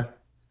ending. Yeah.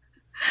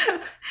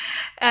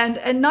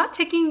 And not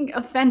taking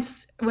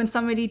offense when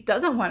somebody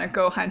doesn't want to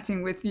go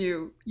hunting with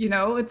you.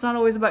 It's not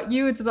always about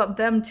you, it's about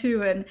them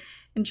too. And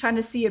trying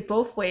to see it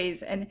both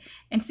ways, and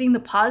seeing the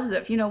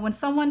positive. When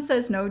someone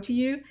says no to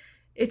you,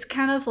 it's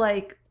kind of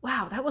like,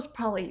 wow, that was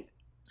probably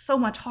so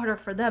much harder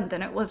for them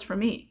than it was for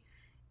me.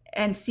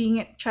 And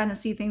trying to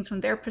see things from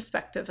their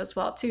perspective as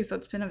well too. So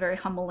it's been a very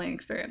humbling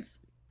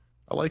experience.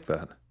 I like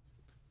that.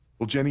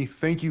 Well, Jenny,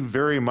 thank you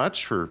very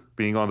much for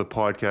being on the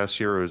podcast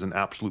here. It was an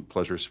absolute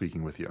pleasure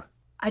speaking with you.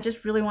 I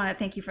just really want to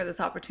thank you for this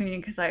opportunity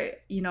because I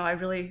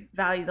really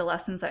value the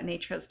lessons that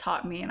nature has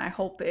taught me. And I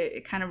hope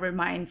it kind of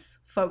reminds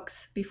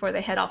folks before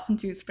they head off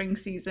into spring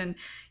season,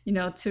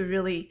 to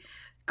really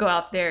go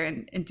out there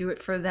and do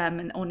it for them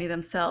and only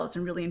themselves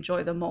and really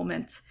enjoy the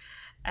moment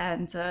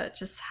and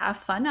just have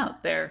fun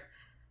out there.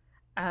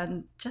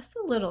 And just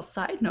a little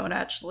side note,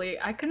 actually,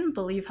 I couldn't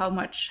believe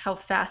how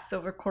fast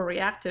Silvercore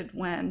reacted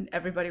when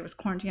everybody was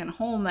quarantined at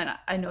home. And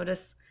I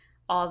noticed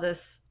all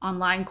this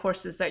online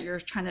courses that you're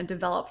trying to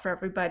develop for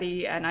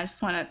everybody. And I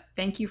just want to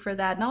thank you for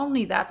that. Not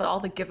only that, but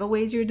all the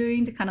giveaways you're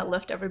doing to kind of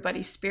lift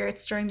everybody's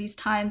spirits during these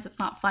times. It's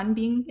not fun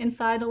being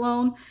inside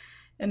alone.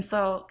 And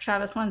so,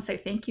 Travis, I want to say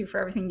thank you for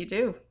everything you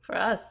do for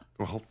us.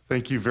 Well,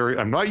 thank you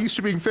I'm not used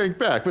to being thanked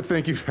back, but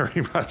thank you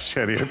very much,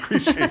 Jenny. I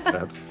appreciate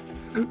that.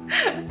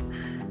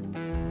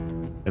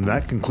 And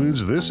that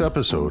concludes this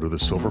episode of the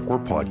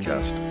Silvercore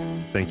Podcast.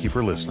 Thank you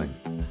for listening.